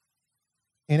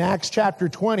 In Acts chapter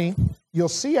 20, you'll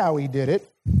see how he did it,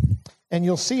 and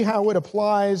you'll see how it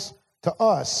applies to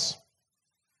us.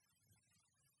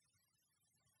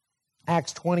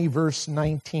 Acts 20, verse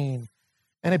 19.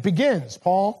 And it begins,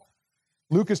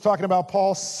 Luke is talking about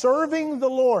Paul serving the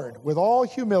Lord with all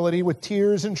humility, with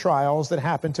tears and trials that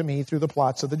happened to me through the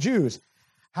plots of the Jews.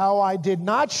 How I did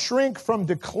not shrink from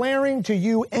declaring to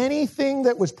you anything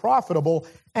that was profitable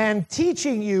and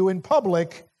teaching you in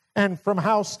public and from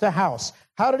house to house.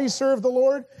 How did he serve the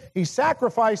Lord? He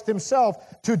sacrificed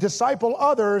himself to disciple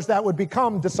others that would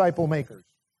become disciple makers.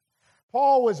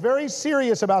 Paul was very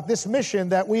serious about this mission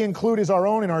that we include as our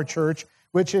own in our church,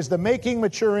 which is the making,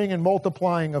 maturing, and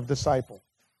multiplying of disciples.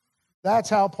 That's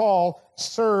how Paul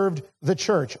served the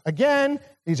church. Again,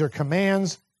 these are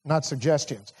commands, not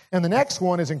suggestions. And the next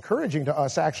one is encouraging to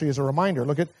us, actually, as a reminder.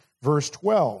 Look at verse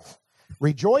 12.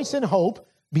 Rejoice in hope,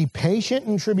 be patient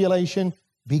in tribulation,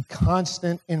 be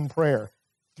constant in prayer.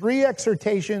 3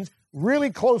 exhortations really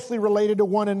closely related to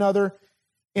one another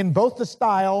in both the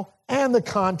style and the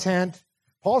content.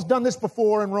 Paul's done this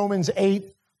before in Romans 8,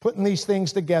 putting these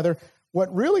things together.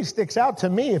 What really sticks out to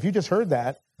me, if you just heard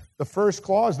that, the first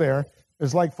clause there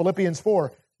is like Philippians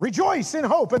 4. Rejoice in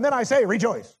hope. And then I say,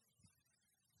 rejoice.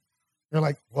 You're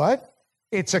like, what?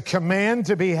 It's a command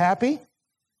to be happy?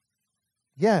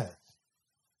 Yes.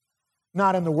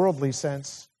 Not in the worldly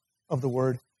sense of the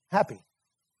word happy,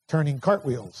 turning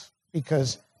cartwheels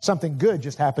because something good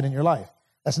just happened in your life.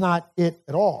 That's not it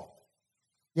at all.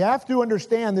 You have to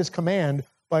understand this command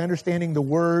by understanding the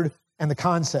word and the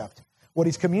concept. What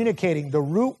he's communicating, the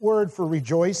root word for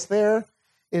rejoice there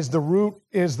is the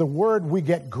word we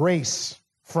get grace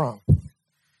from.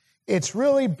 It's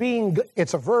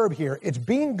a verb here. It's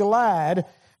being glad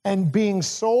and being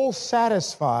soul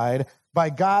satisfied by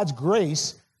God's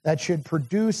grace that should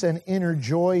produce an inner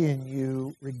joy in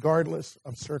you regardless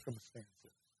of circumstances.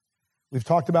 We've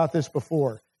talked about this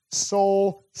before.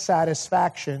 Soul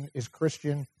satisfaction is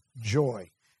Christian joy.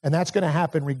 And that's going to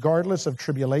happen regardless of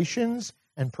tribulations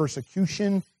and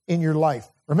persecution in your life.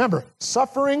 Remember,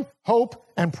 suffering, hope,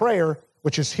 and prayer,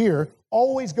 which is here,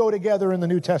 always go together in the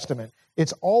New Testament.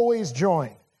 It's always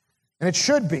joined. And it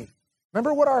should be.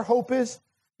 Remember what our hope is?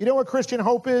 You know what Christian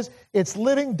hope is? It's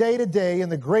living day to day in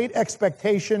the great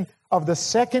expectation of the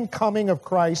second coming of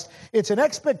Christ. It's an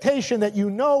expectation that you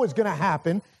know is going to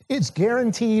happen. It's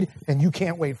guaranteed, and you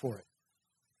can't wait for it.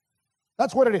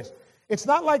 That's what it is. It's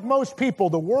not like most people.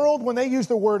 The world, when they use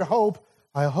the word hope,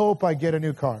 I hope I get a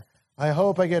new car. I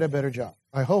hope I get a better job.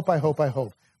 I hope,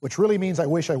 which really means I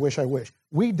wish.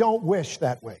 We don't wish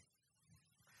that way.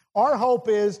 Our hope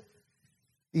is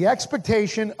the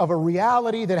expectation of a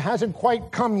reality that hasn't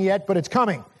quite come yet, but it's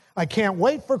coming. I can't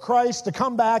wait for Christ to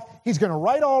come back. He's going to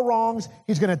right all wrongs.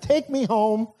 He's going to take me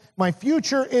home. My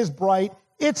future is bright.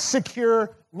 It's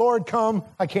secure. Lord, come.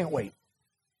 I can't wait.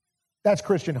 That's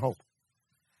Christian hope.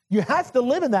 You have to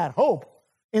live in that hope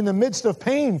in the midst of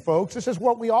pain, folks. This is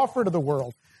what we offer to the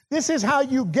world. This is how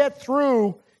you get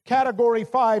through Category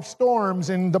 5 storms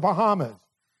in the Bahamas.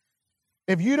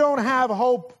 If you don't have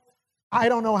hope, I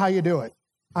don't know how you do it.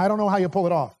 I don't know how you pull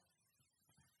it off.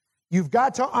 You've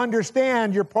got to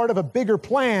understand you're part of a bigger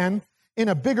plan in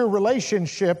a bigger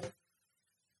relationship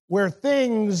where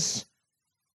things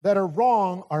that are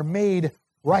wrong are made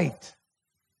right.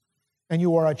 And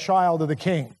you are a child of the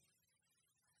King.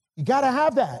 You got to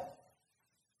have that.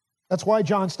 That's why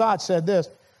John Stott said this,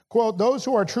 quote, those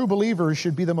who are true believers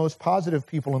should be the most positive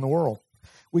people in the world.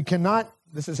 We cannot,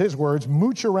 this is his words,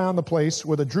 mooch around the place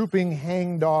with a drooping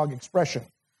hangdog expression.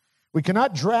 We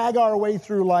cannot drag our way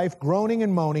through life groaning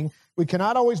and moaning. We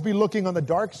cannot always be looking on the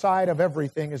dark side of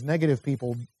everything as negative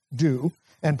people do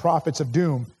and prophets of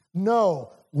doom. No,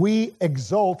 we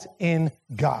exult in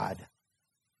God.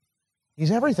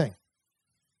 He's everything.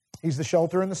 He's the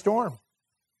shelter in the storm,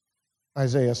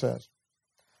 Isaiah says.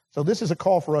 So this is a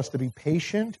call for us to be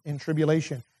patient in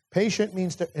tribulation. Patient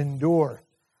means to endure,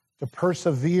 to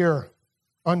persevere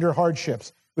under hardships.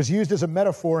 It was used as a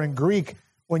metaphor in Greek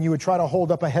when you would try to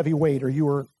hold up a heavy weight or you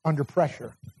were under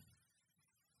pressure.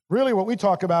 Really what we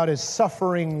talk about is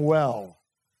suffering well.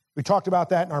 We talked about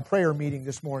that in our prayer meeting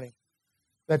this morning,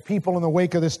 that people in the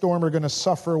wake of this storm are going to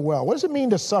suffer well. What does it mean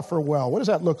to suffer well? What does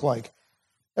that look like?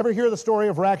 Ever hear the story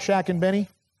of Rack, Shack, and Benny?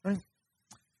 Right?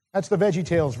 That's the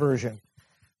VeggieTales version.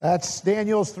 That's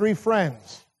Daniel's three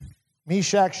friends,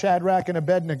 Meshach, Shadrach, and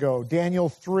Abednego. Daniel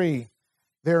 3.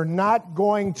 They're not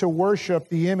going to worship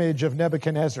the image of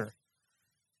Nebuchadnezzar.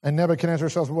 And Nebuchadnezzar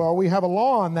says, well, we have a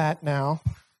law on that now.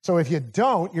 So if you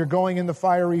don't, you're going in the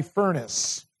fiery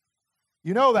furnace.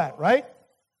 You know that, right?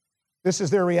 This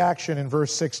is their reaction in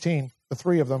verse 16, the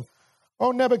three of them.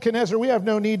 Oh, Nebuchadnezzar, we have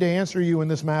no need to answer you in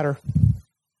this matter.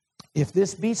 If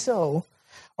this be so,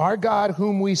 our God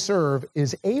whom we serve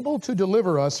is able to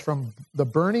deliver us from the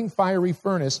burning fiery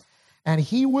furnace, and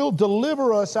he will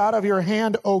deliver us out of your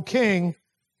hand, O king.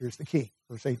 Here's the key,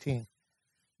 verse 18.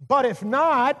 But if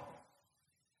not,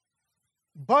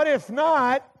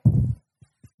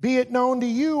 be it known to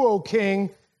you, O king,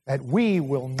 that we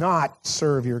will not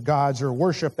serve your gods or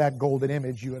worship that golden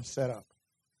image you have set up.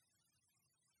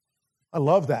 I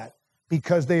love that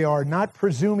because they are not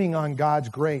presuming on God's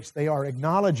grace. They are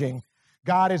acknowledging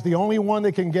God is the only one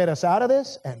that can get us out of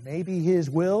this, and maybe his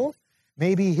will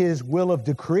of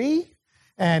decree,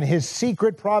 and his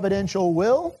secret providential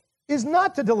will is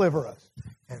not to deliver us.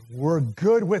 And we're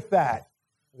good with that.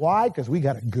 Why? Because we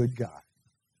got a good God.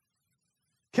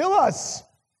 Kill us,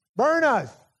 burn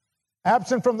us,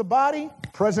 absent from the body,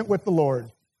 present with the Lord.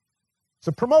 It's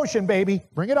a promotion, baby.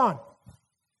 Bring it on.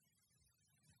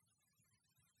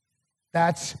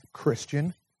 That's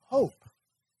Christian hope.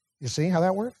 You see how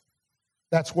that works?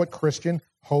 That's what Christian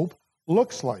hope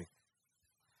looks like.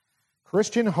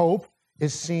 Christian hope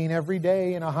is seen every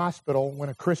day in a hospital when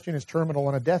a Christian is terminal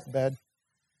on a deathbed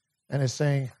and is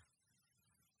saying,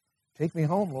 take me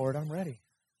home, Lord, I'm ready.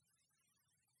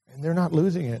 And they're not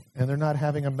losing it, and they're not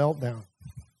having a meltdown.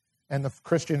 And the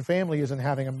Christian family isn't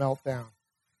having a meltdown.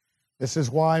 This is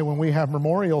why when we have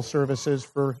memorial services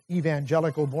for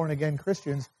evangelical born-again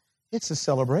Christians, it's a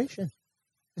celebration.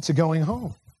 It's a going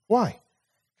home. Why?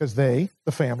 Because they,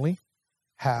 the family,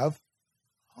 have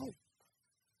hope.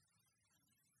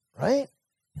 Right?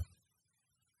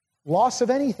 Loss of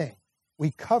anything,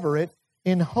 we cover it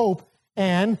in hope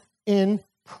and in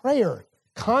prayer.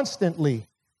 Constantly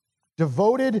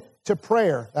devoted to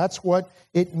prayer. That's what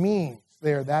it means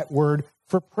there, that word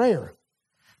for prayer.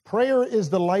 Prayer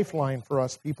is the lifeline for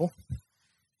us, people.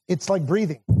 It's like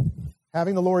breathing.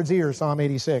 Having the Lord's ear, Psalm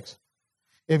 86.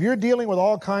 If you're dealing with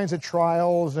all kinds of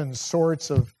trials and sorts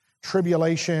of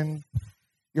tribulation,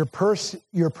 you're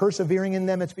persevering in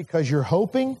them, it's because you're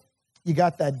hoping, you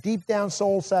got that deep down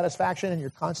soul satisfaction, and you're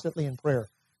constantly in prayer.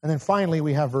 And then finally,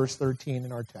 we have verse 13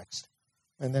 in our text.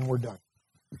 And then we're done.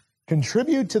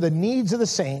 Contribute to the needs of the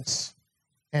saints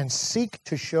and seek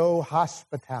to show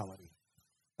hospitality.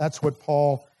 That's what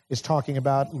Paul is talking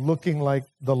about, looking like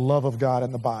the love of God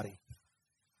in the body.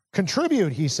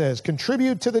 Contribute, he says,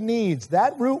 contribute to the needs.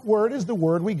 That root word is the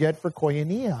word we get for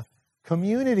koinonia,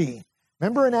 community.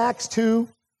 Remember in Acts 2,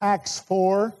 Acts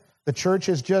 4, the church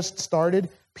has just started.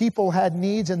 People had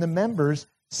needs, and the members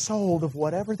sold of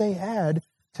whatever they had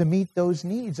to meet those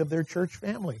needs of their church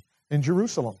family in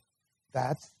Jerusalem.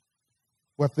 That's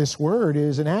what this word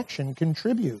is in action,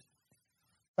 contribute.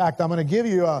 In fact, I'm going to give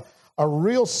you a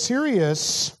real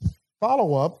serious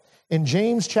follow-up in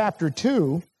James chapter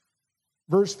 2,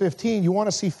 verse 15. You want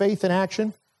to see faith in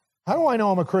action? How do I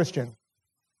know I'm a Christian?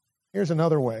 Here's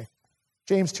another way.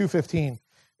 James 2:15.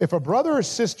 If a brother or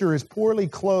sister is poorly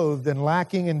clothed and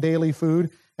lacking in daily food,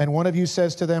 and one of you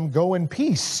says to them, go in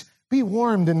peace, be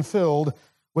warmed and filled,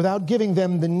 without giving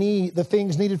them the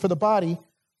things needed for the body,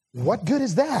 what good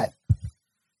is that?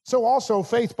 So also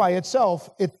faith by itself,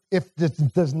 if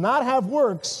it does not have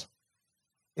works,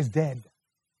 is dead.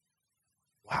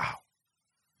 Wow.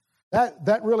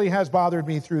 That really has bothered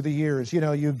me through the years. You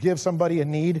know, you give somebody a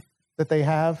need that they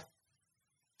have,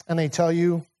 and they tell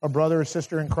you, a brother or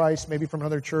sister in Christ, maybe from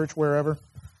another church, wherever,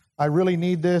 I really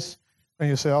need this. And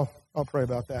you say, oh, I'll pray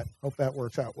about that. Hope that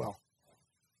works out well.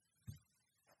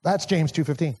 That's James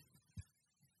 2:15.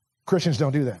 Christians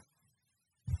don't do that.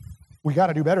 We got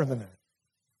to do better than that.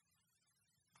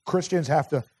 Christians have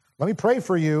to, let me pray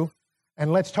for you,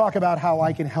 and let's talk about how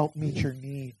I can help meet your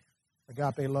need.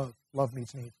 Agape love. Love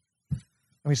meets need.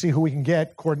 Let me see who we can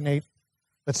get, coordinate.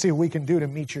 Let's see what we can do to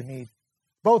meet your need.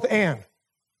 Both and.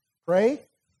 Pray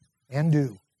and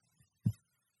do.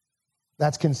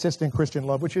 That's consistent Christian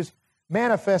love, which is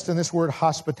manifest in this word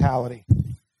hospitality.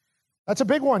 That's a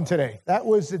big one today.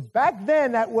 Back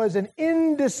then, that was an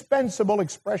indispensable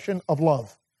expression of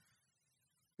love.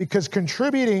 Because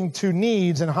contributing to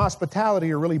needs and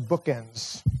hospitality are really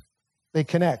bookends. They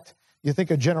connect. You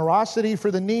think of generosity for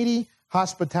the needy,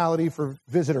 hospitality for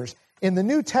visitors. In the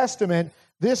New Testament,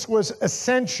 this was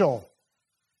essential.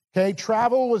 Okay,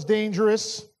 travel was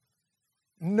dangerous.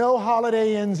 No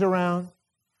Holiday Inns around.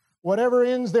 Whatever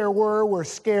inns there were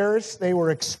scarce. They were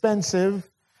expensive.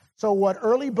 So what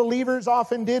early believers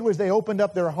often did was they opened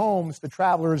up their homes to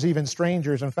travelers, even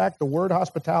strangers. In fact, the word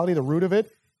hospitality, the root of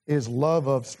it, is love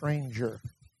of stranger.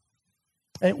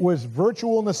 It was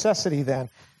virtual necessity then.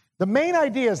 The main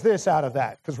idea is this out of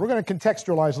that, because we're going to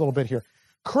contextualize a little bit here.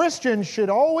 Christians should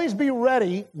always be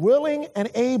ready, willing, and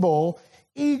able,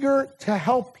 eager to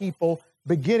help people,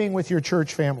 beginning with your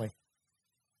church family.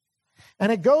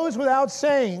 And it goes without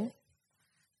saying,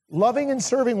 loving and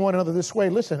serving one another this way,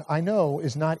 listen, I know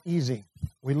is not easy.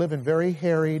 We live in very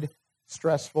harried,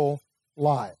 stressful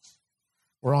lives.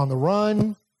 We're on the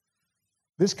run.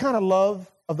 This kind of love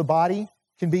of the body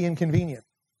can be inconvenient,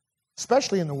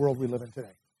 especially in the world we live in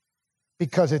today,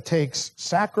 because it takes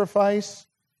sacrifice,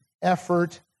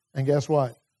 effort, and guess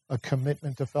what? A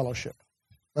commitment to fellowship.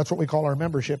 That's what we call our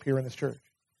membership here in this church.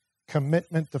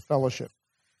 Commitment to fellowship.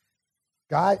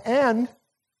 God, and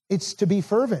it's to be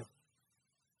fervent.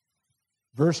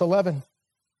 Verse 11. In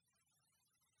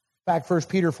fact, 1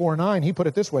 Peter 4:9, he put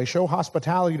it this way, show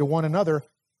hospitality to one another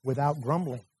without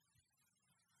grumbling.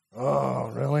 Oh,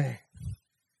 really?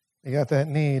 You got that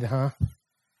need, huh?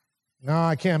 No,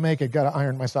 I can't make it. Got to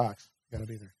iron my socks. Got to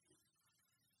be there.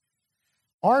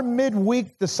 Our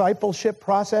midweek discipleship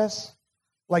process,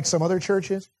 like some other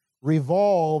churches,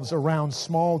 revolves around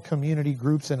small community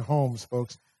groups and homes,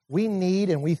 folks. We need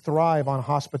and we thrive on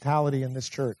hospitality in this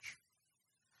church.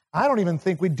 I don't even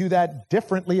think we'd do that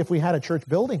differently if we had a church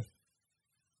building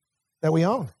that we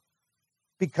own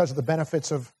because of the benefits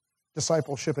of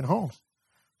discipleship in homes.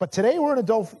 But today we're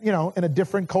in a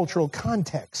different cultural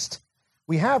context.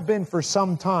 We have been for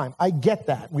some time. I get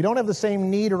that. We don't have the same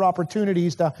need or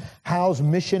opportunities to house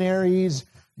missionaries,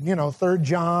 3rd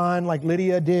John, like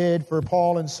Lydia did for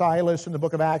Paul and Silas in the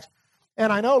book of Acts.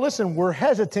 And I know, listen, we're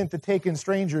hesitant to take in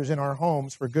strangers in our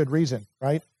homes for good reason,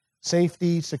 right?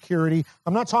 Safety, security.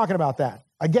 I'm not talking about that.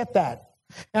 I get that.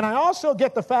 And I also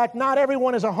get the fact not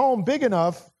everyone is a home big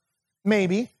enough,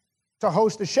 maybe, to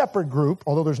host a shepherd group,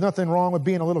 although there's nothing wrong with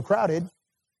being a little crowded.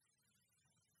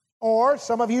 Or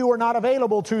some of you are not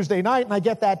available Tuesday night, and I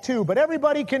get that too. But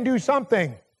everybody can do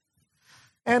something.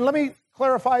 And let me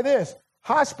clarify this.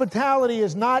 Hospitality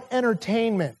is not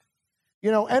entertainment.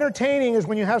 You know, entertaining is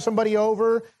when you have somebody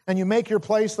over and you make your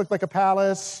place look like a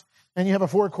palace and you have a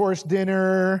 4-course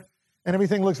dinner and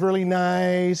everything looks really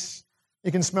nice.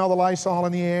 You can smell the Lysol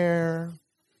in the air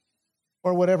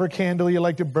or whatever candle you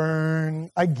like to burn.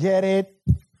 I get it.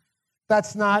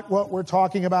 That's not what we're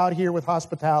talking about here with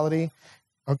hospitality,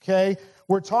 okay?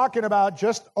 We're talking about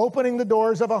just opening the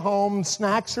doors of a home.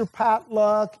 Snacks are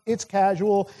potluck. It's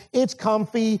casual. It's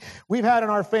comfy. We've had in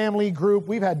our family group,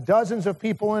 we've had dozens of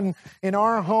people in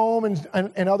our home,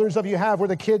 and others of you have, where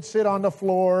the kids sit on the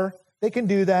floor. They can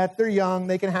do that. They're young.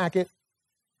 They can hack it.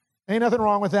 Ain't nothing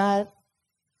wrong with that.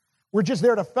 We're just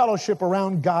there to fellowship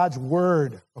around God's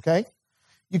word, okay?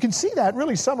 You can see that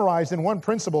really summarized in one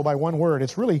principle by one word.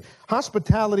 It's really,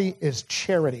 hospitality is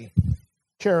charity.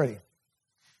 Charity.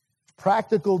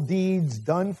 Practical deeds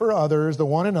done for others, the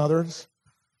one and others.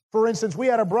 For instance, we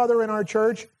had a brother in our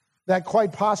church that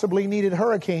quite possibly needed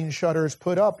hurricane shutters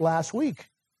put up last week.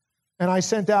 And I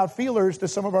sent out feelers to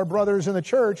some of our brothers in the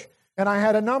church, and I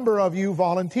had a number of you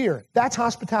volunteer. That's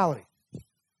hospitality.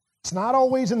 It's not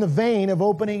always in the vein of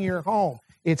opening your home.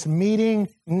 It's meeting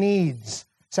needs,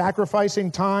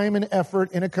 sacrificing time and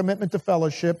effort in a commitment to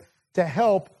fellowship to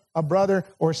help a brother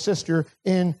or sister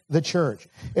in the church.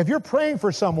 If you're praying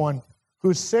for someone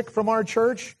who's sick from our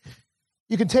church,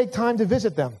 you can take time to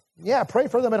visit them. Yeah, pray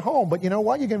for them at home, but you know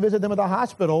what? You can visit them at the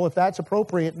hospital if that's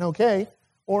appropriate and okay,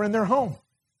 or in their home.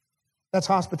 That's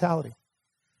hospitality.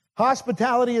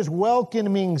 Hospitality is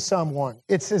welcoming someone.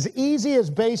 It's as easy, as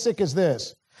basic as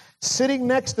this. Sitting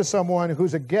next to someone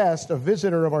who's a guest, a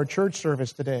visitor of our church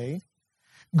service today,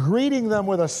 greeting them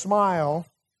with a smile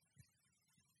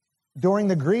during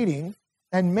the greeting,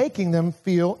 and making them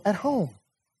feel at home.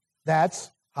 That's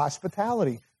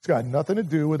hospitality. It's got nothing to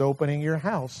do with opening your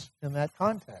house in that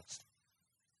context.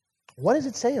 What does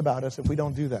it say about us if we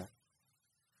don't do that?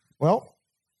 Well,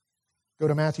 go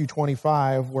to Matthew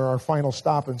 25, where our final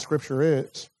stop in Scripture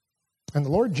is. And the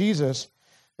Lord Jesus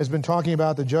has been talking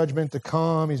about the judgment to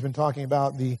come. He's been talking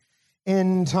about the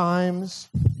end times.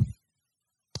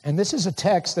 And this is a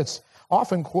text that's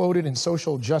often quoted in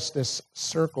social justice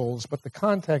circles, but the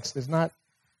context is not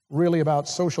really about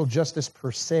social justice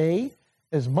per se,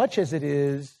 as much as it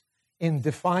is in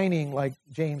defining, like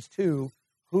James 2,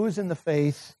 who's in the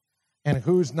faith and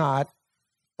who's not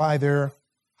by their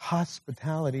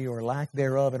hospitality or lack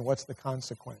thereof, and what's the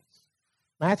consequence.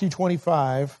 Matthew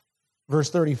 25, verse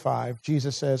 35,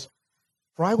 Jesus says,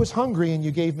 "For I was hungry, and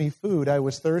you gave me food. I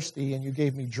was thirsty, and you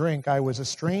gave me drink. I was a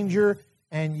stranger,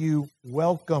 and you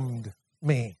welcomed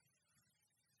me.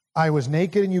 I was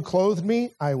naked, and you clothed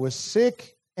me. I was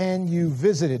sick, and you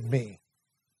visited me."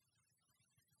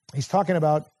 He's talking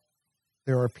about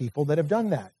there are people that have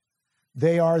done that.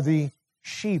 They are the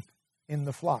sheep in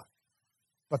the flock.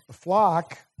 But the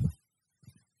flock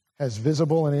has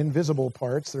visible and invisible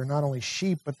parts. They're not only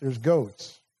sheep, but there's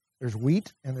goats. There's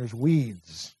wheat and there's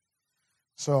weeds.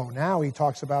 So now he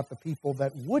talks about the people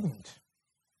that wouldn't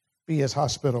be as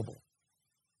hospitable.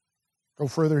 Go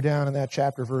further down in that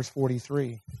chapter, verse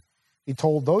 43. He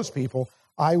told those people,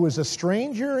 "I was a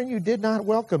stranger and you did not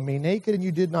welcome me, naked and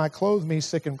you did not clothe me,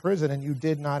 sick in prison and you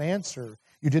did not answer.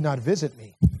 You did not visit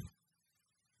me."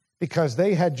 Because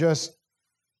they had just,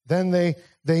 then they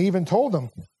even told him,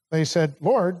 they said,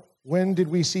 "Lord, when did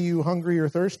we see you hungry or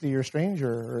thirsty or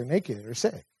stranger or naked or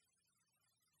sick?"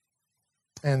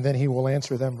 And then he will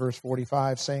answer them, verse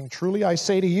 45, saying, "Truly I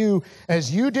say to you,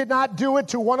 as you did not do it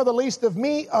to one of the least of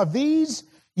these,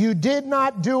 you did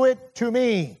not do it to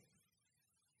me."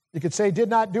 You could say, "did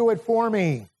not do it for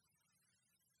me."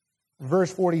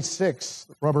 Verse 46,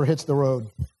 the rubber hits the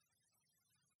road.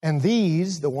 "And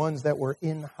these," the ones that were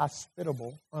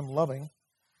inhospitable, unloving,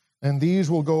 "and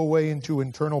these will go away into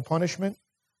eternal punishment,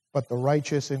 but the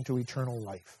righteous into eternal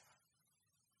life."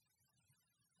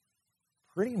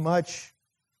 Pretty much,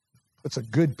 it's a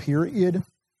good period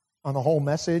on the whole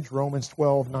message, Romans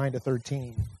 12, 9 to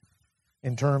 13,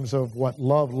 in terms of what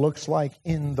love looks like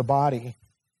in the body.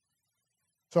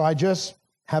 So I just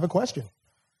have a question.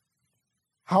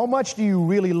 How much do you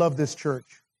really love this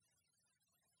church?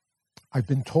 I've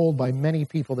been told by many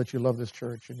people that you love this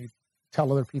church, and you tell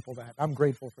other people that. I'm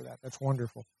grateful for that. That's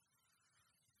wonderful.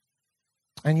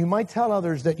 And you might tell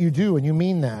others that you do, and you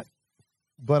mean that.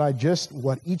 But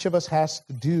what each of us has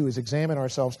to do is examine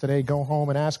ourselves today, go home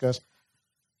and ask us,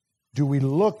 do we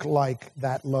look like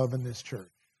that love in this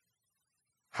church?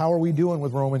 How are we doing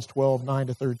with Romans 12, 9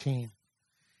 to 13?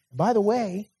 By the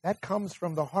way, that comes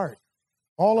from the heart.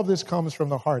 All of this comes from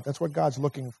the heart. That's what God's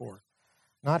looking for.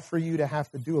 Not for you to have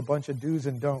to do a bunch of do's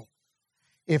and don'ts.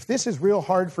 If this is real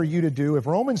hard for you to do, if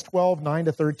Romans 12, 9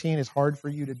 to 13 is hard for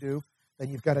you to do, then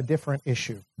you've got a different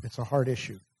issue. It's a heart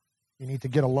issue. You need to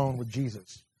get alone with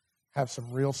Jesus. Have some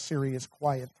real serious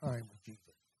quiet time with Jesus.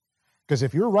 Because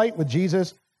if you're right with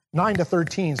Jesus, 9 to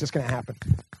 13 is just going to happen.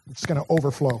 It's going to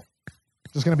overflow.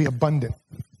 It's just going to be abundant.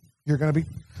 You're going to be,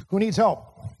 who needs help?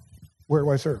 Where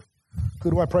do I serve? Who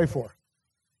do I pray for?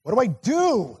 What do I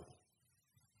do?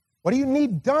 What do you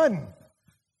need done?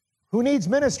 Who needs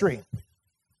ministry?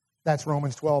 That's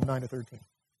Romans 12, 9 to 13.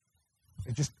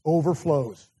 It just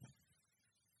overflows.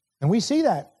 And we see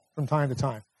that from time to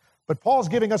time. But Paul's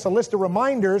giving us a list of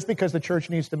reminders because the church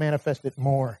needs to manifest it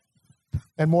more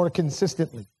and more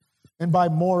consistently and by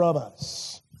more of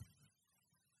us.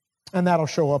 And that'll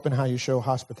show up in how you show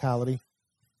hospitality,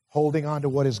 holding on to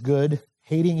what is good,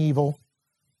 hating evil,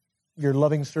 your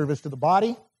loving service to the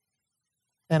body,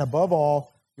 and above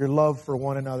all, your love for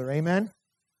one another. Amen?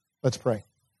 Let's pray.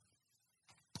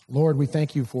 Lord, we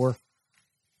thank you for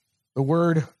the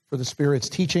word, for the Spirit's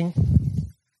teaching,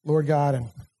 Lord God, and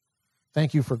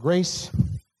thank you for grace.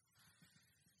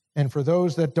 And for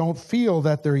those that don't feel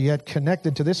that they're yet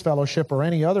connected to this fellowship or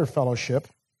any other fellowship,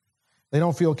 they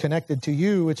don't feel connected to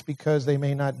you, it's because they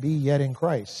may not be yet in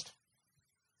Christ.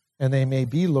 And they may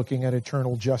be looking at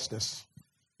eternal justice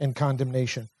and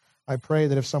condemnation. I pray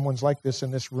that if someone's like this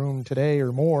in this room today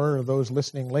or more, or those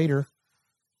listening later,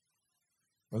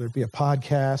 whether it be a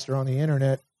podcast or on the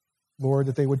internet, Lord,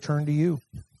 that they would turn to you.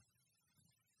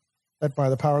 That by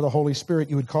the power of the Holy Spirit,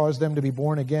 you would cause them to be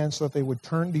born again so that they would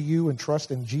turn to you and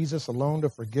trust in Jesus alone to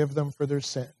forgive them for their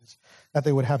sins. That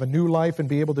they would have a new life and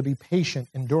be able to be patient,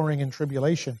 enduring in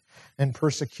tribulation and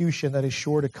persecution that is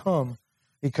sure to come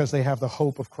because they have the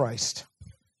hope of Christ.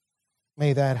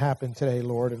 May that happen today,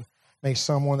 Lord, and may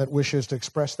someone that wishes to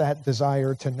express that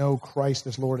desire to know Christ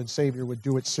as Lord and Savior would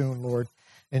do it soon, Lord.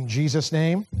 In Jesus'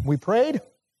 name, we prayed.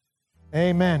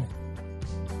 Amen.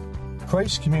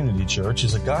 Christ Community Church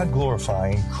is a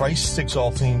God-glorifying,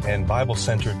 Christ-exalting, and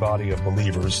Bible-centered body of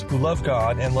believers who love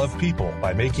God and love people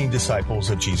by making disciples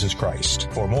of Jesus Christ.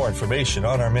 For more information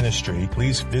on our ministry,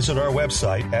 please visit our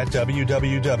website at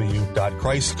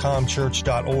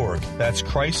www.christcomchurch.org. That's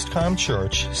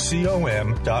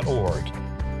christcomchurch.com.org.